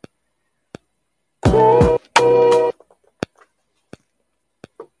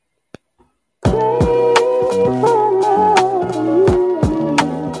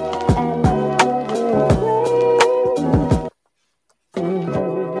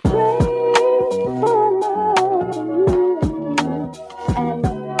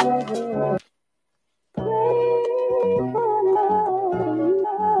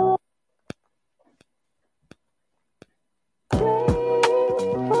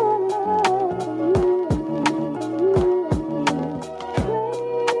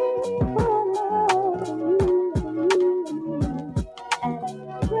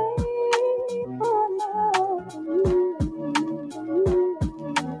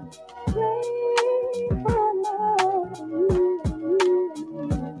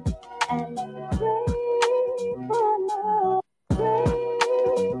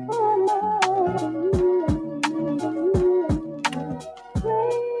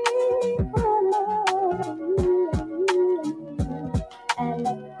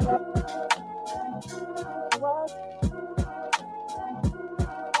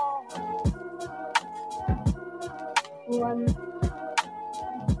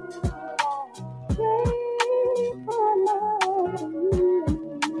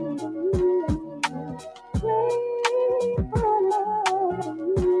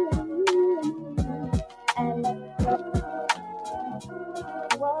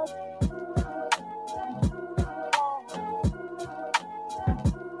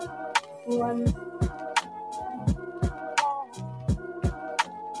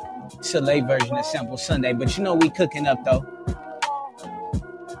 It's a late version of Sample Sunday, but you know we cooking up though.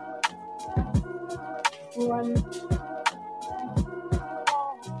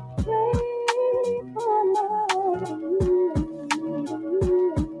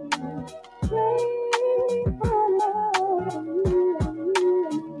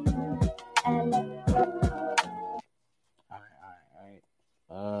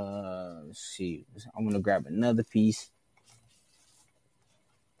 Let's see. I'm gonna grab another piece.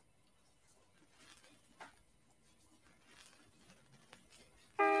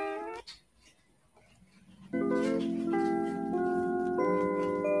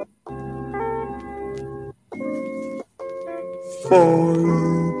 For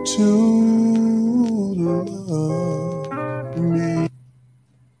you to love me.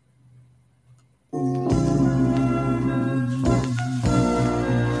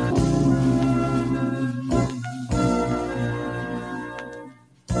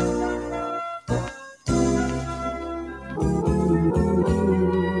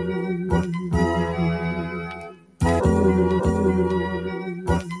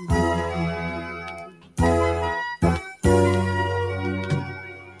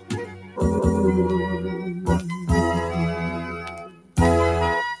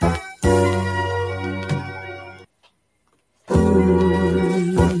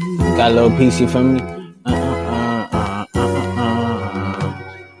 Got a little piece, you feel me?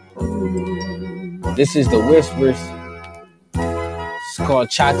 This is the Whispers. It's called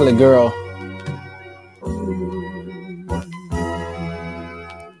Chocolate Girl.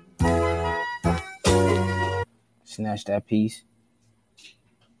 Snatch that piece.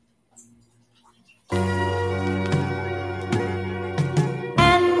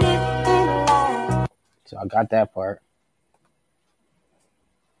 So I got that part.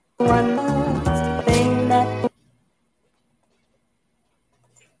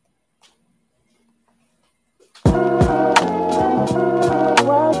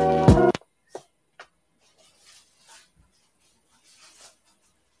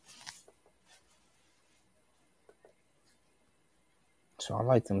 So I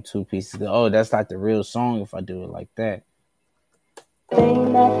like them two pieces. Oh, that's like the real song if I do it like that.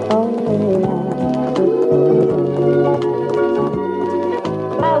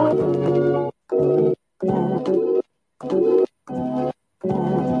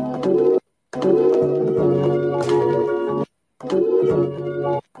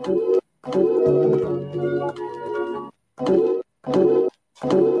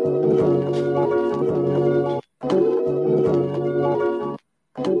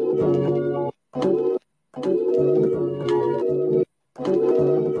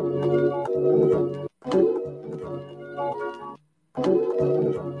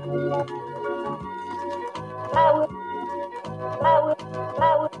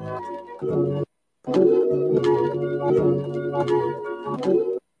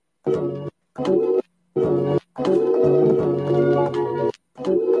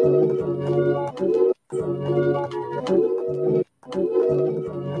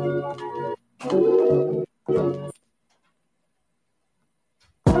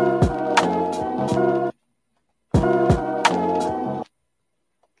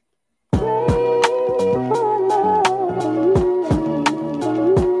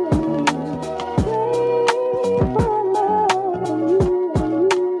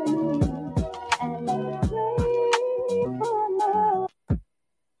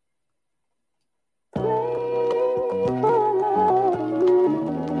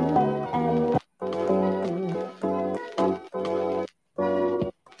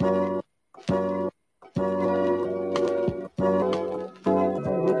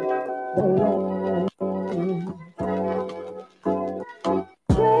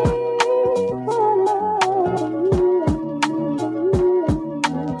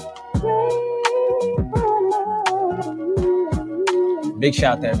 Big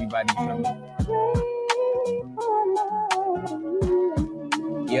shout out to everybody from me.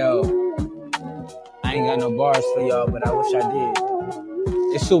 Yo, I ain't got no bars for y'all, but I wish I did.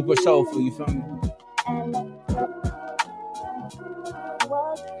 It's super soulful, you feel me?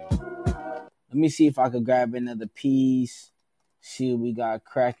 Let me see if I could grab another piece. See what we got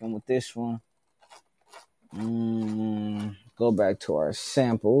cracking with this one. Go back to our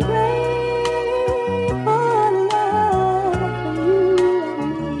sample.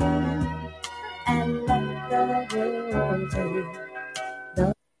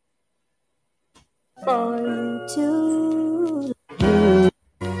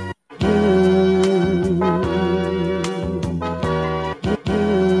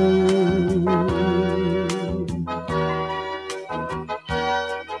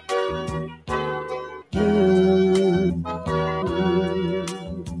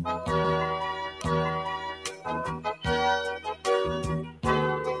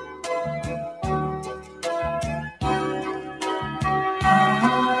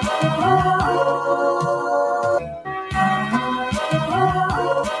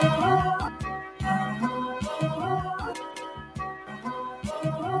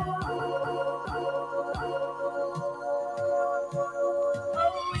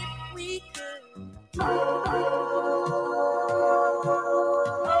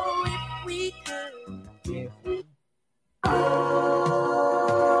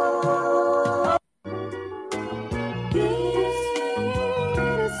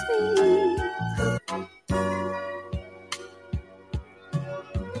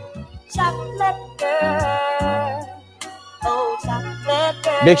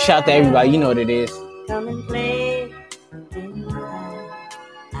 Big shout to everybody. You know what it is. Come and play in my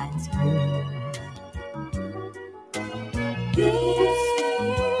ice cream.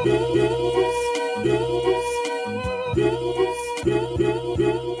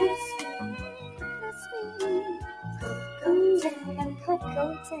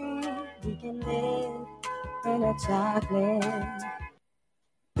 We can live in a chocolate.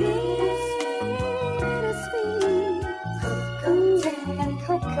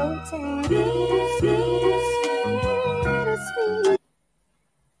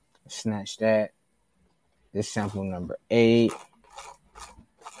 Snatch that. This sample number 8.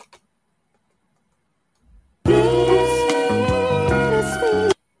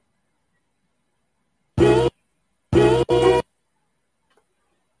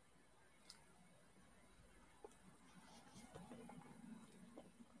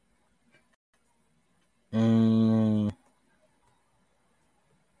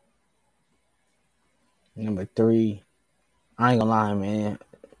 Number 3. I ain't gonna lie, man.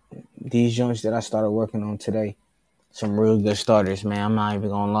 These joints that I started working on today, some real good starters, man. I'm not even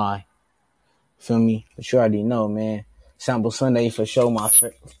gonna lie. Feel me? But you already know, man. Sample Sunday for sure my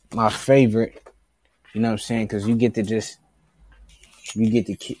favorite. You know what I'm saying? Because you get to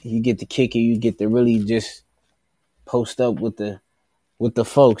kick it. You get to really just post up with the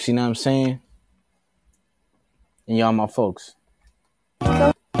folks. You know what I'm saying? And y'all my folks. We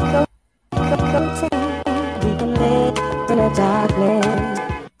can live in a darkness.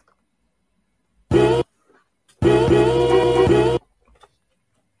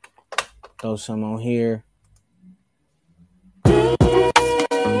 Throw some on here.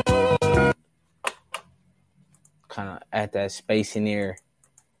 Kind of at that space in there.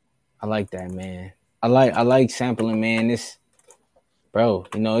 I like that, man. I like sampling, man. This, bro,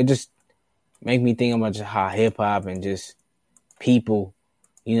 you know, it just make me think about just how hip hop and just people,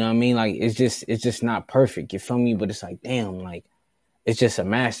 you know what I mean? Like it's just not perfect. You feel me? But it's like, damn, like it's just a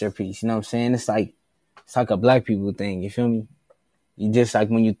masterpiece. You know what I'm saying? It's like a black people thing. You feel me? You just like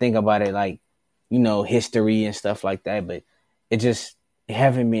when you think about it, like, you know, history and stuff like that, but it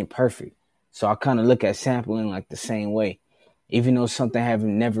haven't been perfect. So I kind of look at sampling like the same way. Even though something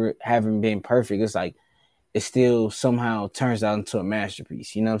haven't been perfect, it's like it still somehow turns out into a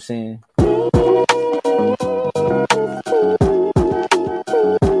masterpiece. You know what I'm saying?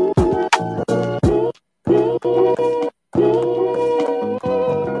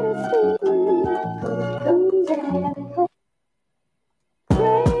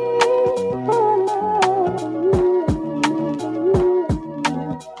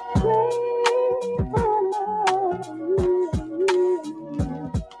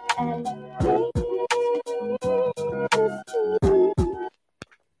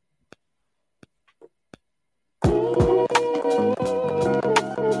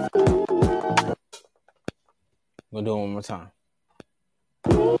 We'll do it one more time.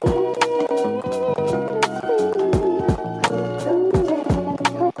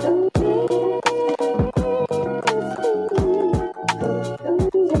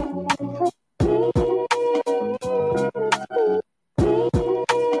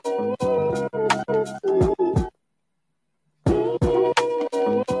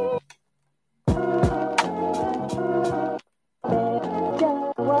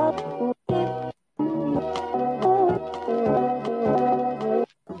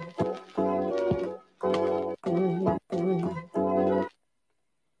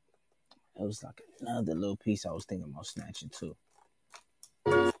 Was like another little piece I was thinking about snatching too.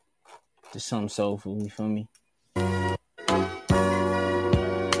 Just something soulful, you feel me?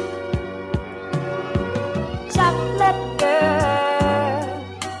 Chocolate girl.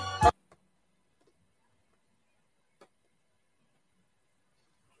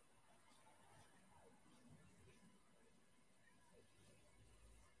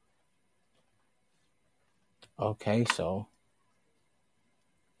 Okay, so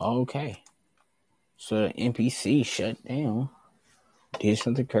the NPC shut down. Did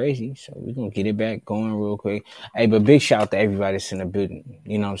something crazy, so we're gonna get it back going real quick. Hey, but big shout out to everybody that's in the building.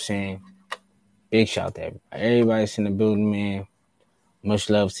 You know what I'm saying? Big shout out to everybody. Everybody that's in the building, man. Much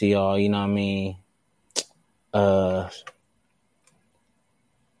love to y'all, you know what I mean?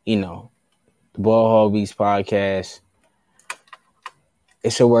 You know, the Ball Hog Beats podcast.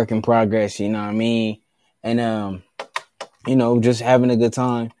 It's a work in progress, you know what I mean? And you know, just having a good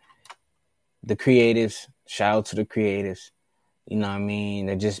time. The creatives, shout out to the creatives. You know what I mean?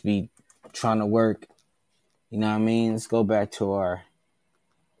 They just be trying to work. You know what I mean? Let's go back to our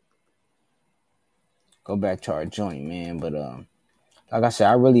joint, man. But like I said,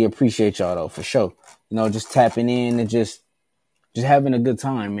 I really appreciate y'all though, for sure. You know, just tapping in and just just having a good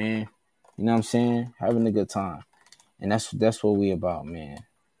time, man. You know what I'm saying? Having a good time. And that's what we about, man.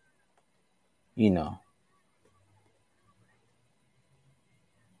 You know.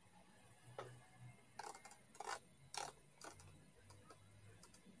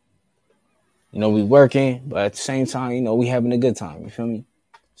 You know, we working, but at the same time, you know, we having a good time. You feel me?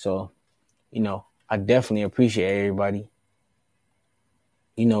 So, you know, I definitely appreciate everybody.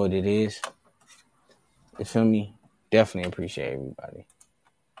 You know what it is. You feel me? Definitely appreciate everybody.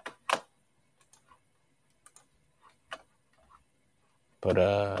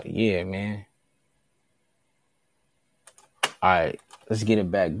 But yeah, man. All right, let's get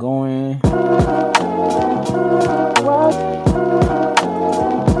it back going.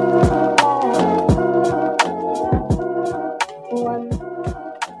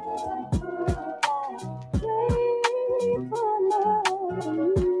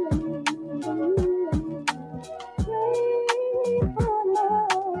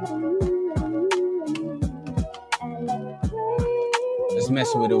 Let's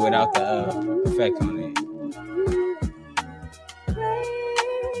mess with it without the effect on it.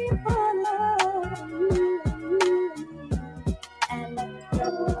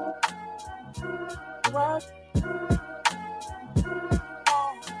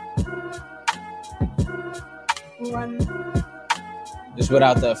 Just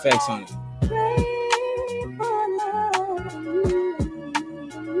without the effects on it.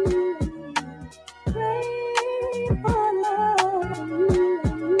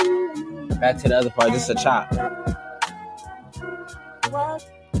 Back to the other part. This is a chop.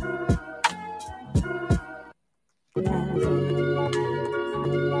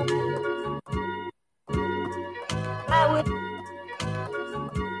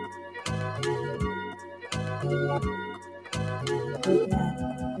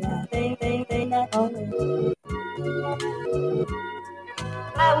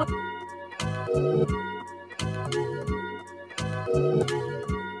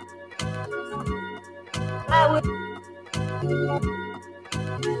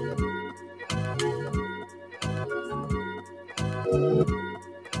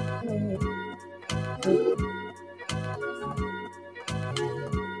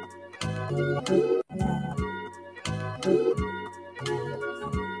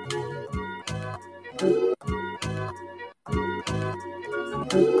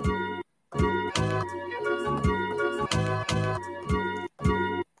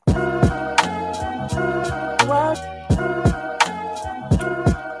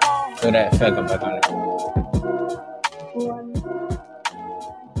 Throw that effect up back on there.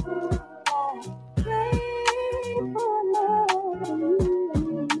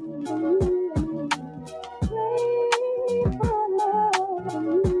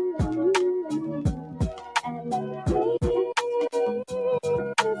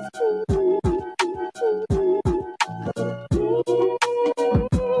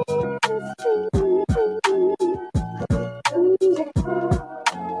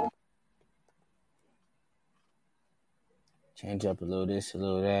 Change up a little this, a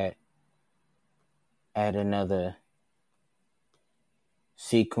little that. Add another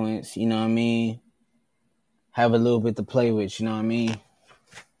sequence, you know what I mean? Have a little bit to play with, you know what I mean?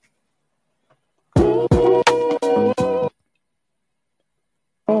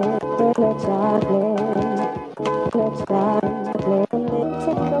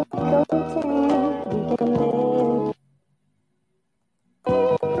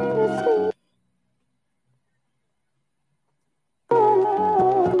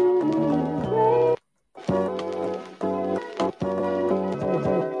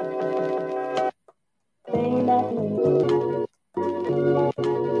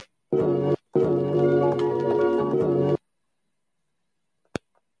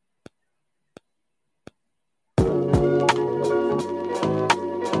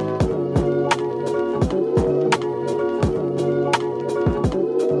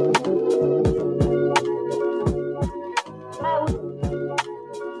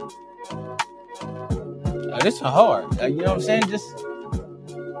 This is hard. You know what I'm saying? Just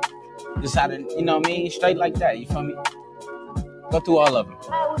how to, you know what I mean? Straight like that. You feel me? Go through all of them.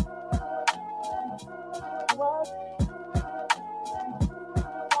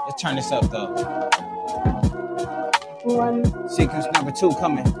 Let's turn this up, though. Sequence number 2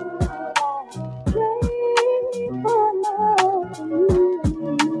 coming.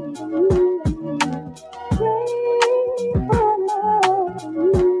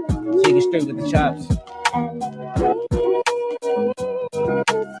 Take it straight with the chops.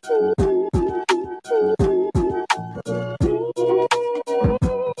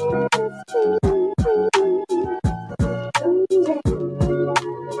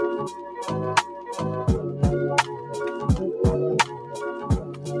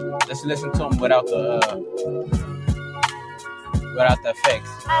 just listen to them without the effects.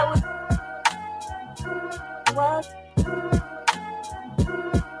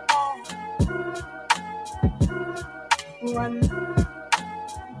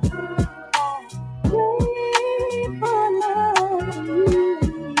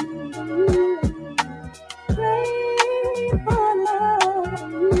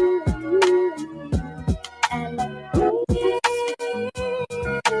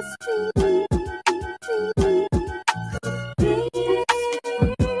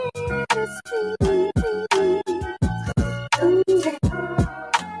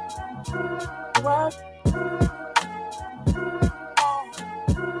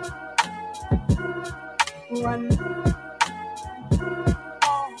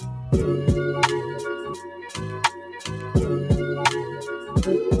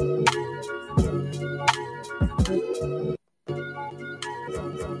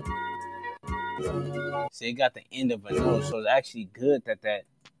 So it got the end of a note, so it's actually good that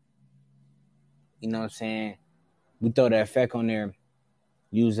you know what I'm saying, we throw the effect on there.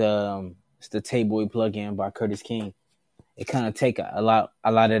 Use it's the Tay Boy plugin by Curtis King. It kind of take a lot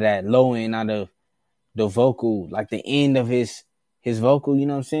of that low end out of the vocal, like the end of his vocal, you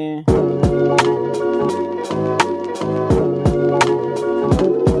know what I'm saying?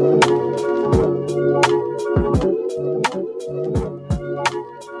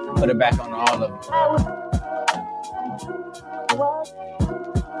 Put it back on all of them.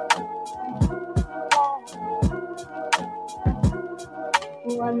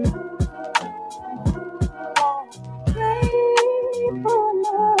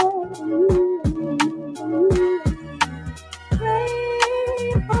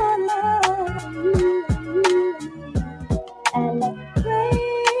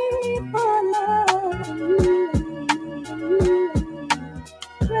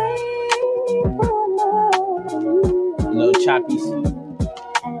 Little choppies.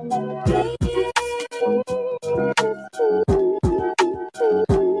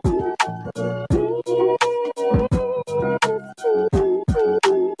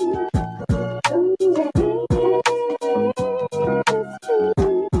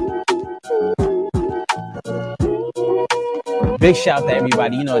 Big shout to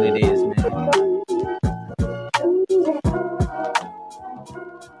everybody. You know what it is, man.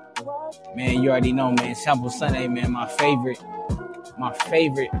 Man, you already know, man. Sample Sunday, man. My favorite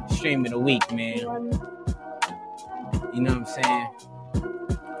stream of the week, man. You know what I'm saying?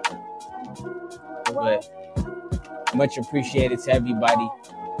 But much appreciated to everybody.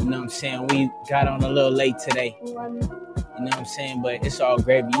 You know what I'm saying? We got on a little late today. You know what I'm saying? But it's all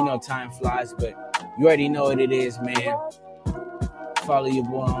gravy. You know time flies, but you already know what it is, man. Follow your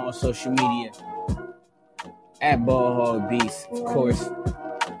boy on all social media. At Ball Hog Beats, of course.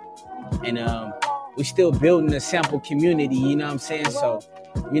 And we still building the sample community, you know what I'm saying? So,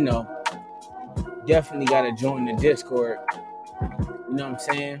 you know, definitely got to join the Discord. You know what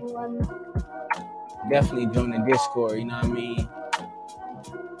I'm saying? Definitely join the Discord, you know what I mean?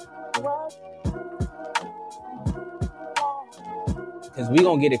 Because we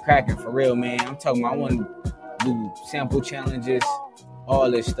going to get it cracking for real, man. I'm talking about I want to do sample challenges, all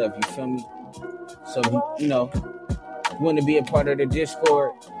this stuff, you feel me? So, you know, you want to be a part of the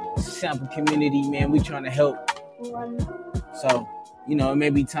Discord sample community, man, we trying to help. So, you know, it may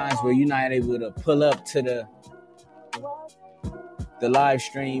be times where you're not able to pull up to the live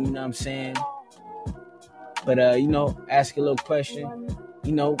stream, you know what I'm saying? But, you know, ask a little question,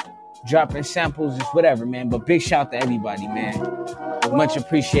 you know, dropping samples, just whatever, man. But big shout to everybody, man. Much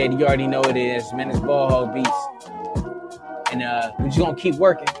appreciated. You already know what it is, man. It's Ball Hog Beats. And we're just going to keep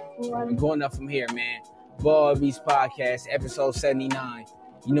working and going up from here, man. Ball Hog Beats Podcast, episode 79.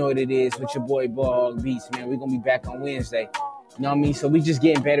 You know what it is with your boy Ball Hog Beats, man. We're going to be back on Wednesday. You know what I mean? So we just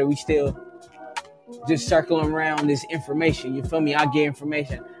getting better. We still just circling around this information. You feel me? I get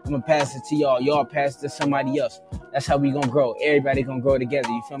information. I'm going to pass it to y'all. Y'all pass it to somebody else. That's how we going to grow. Everybody going to grow together.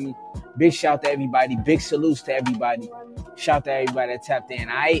 You feel me? Big shout to everybody. Big salutes to everybody. Shout to everybody that tapped in.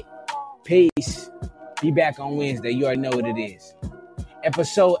 All right? Peace. Be back on Wednesday. You already know what it is.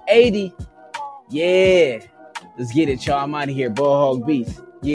 Episode 80. Yeah. Let's get it, y'all. I'm out of here. Ball Hog Beats.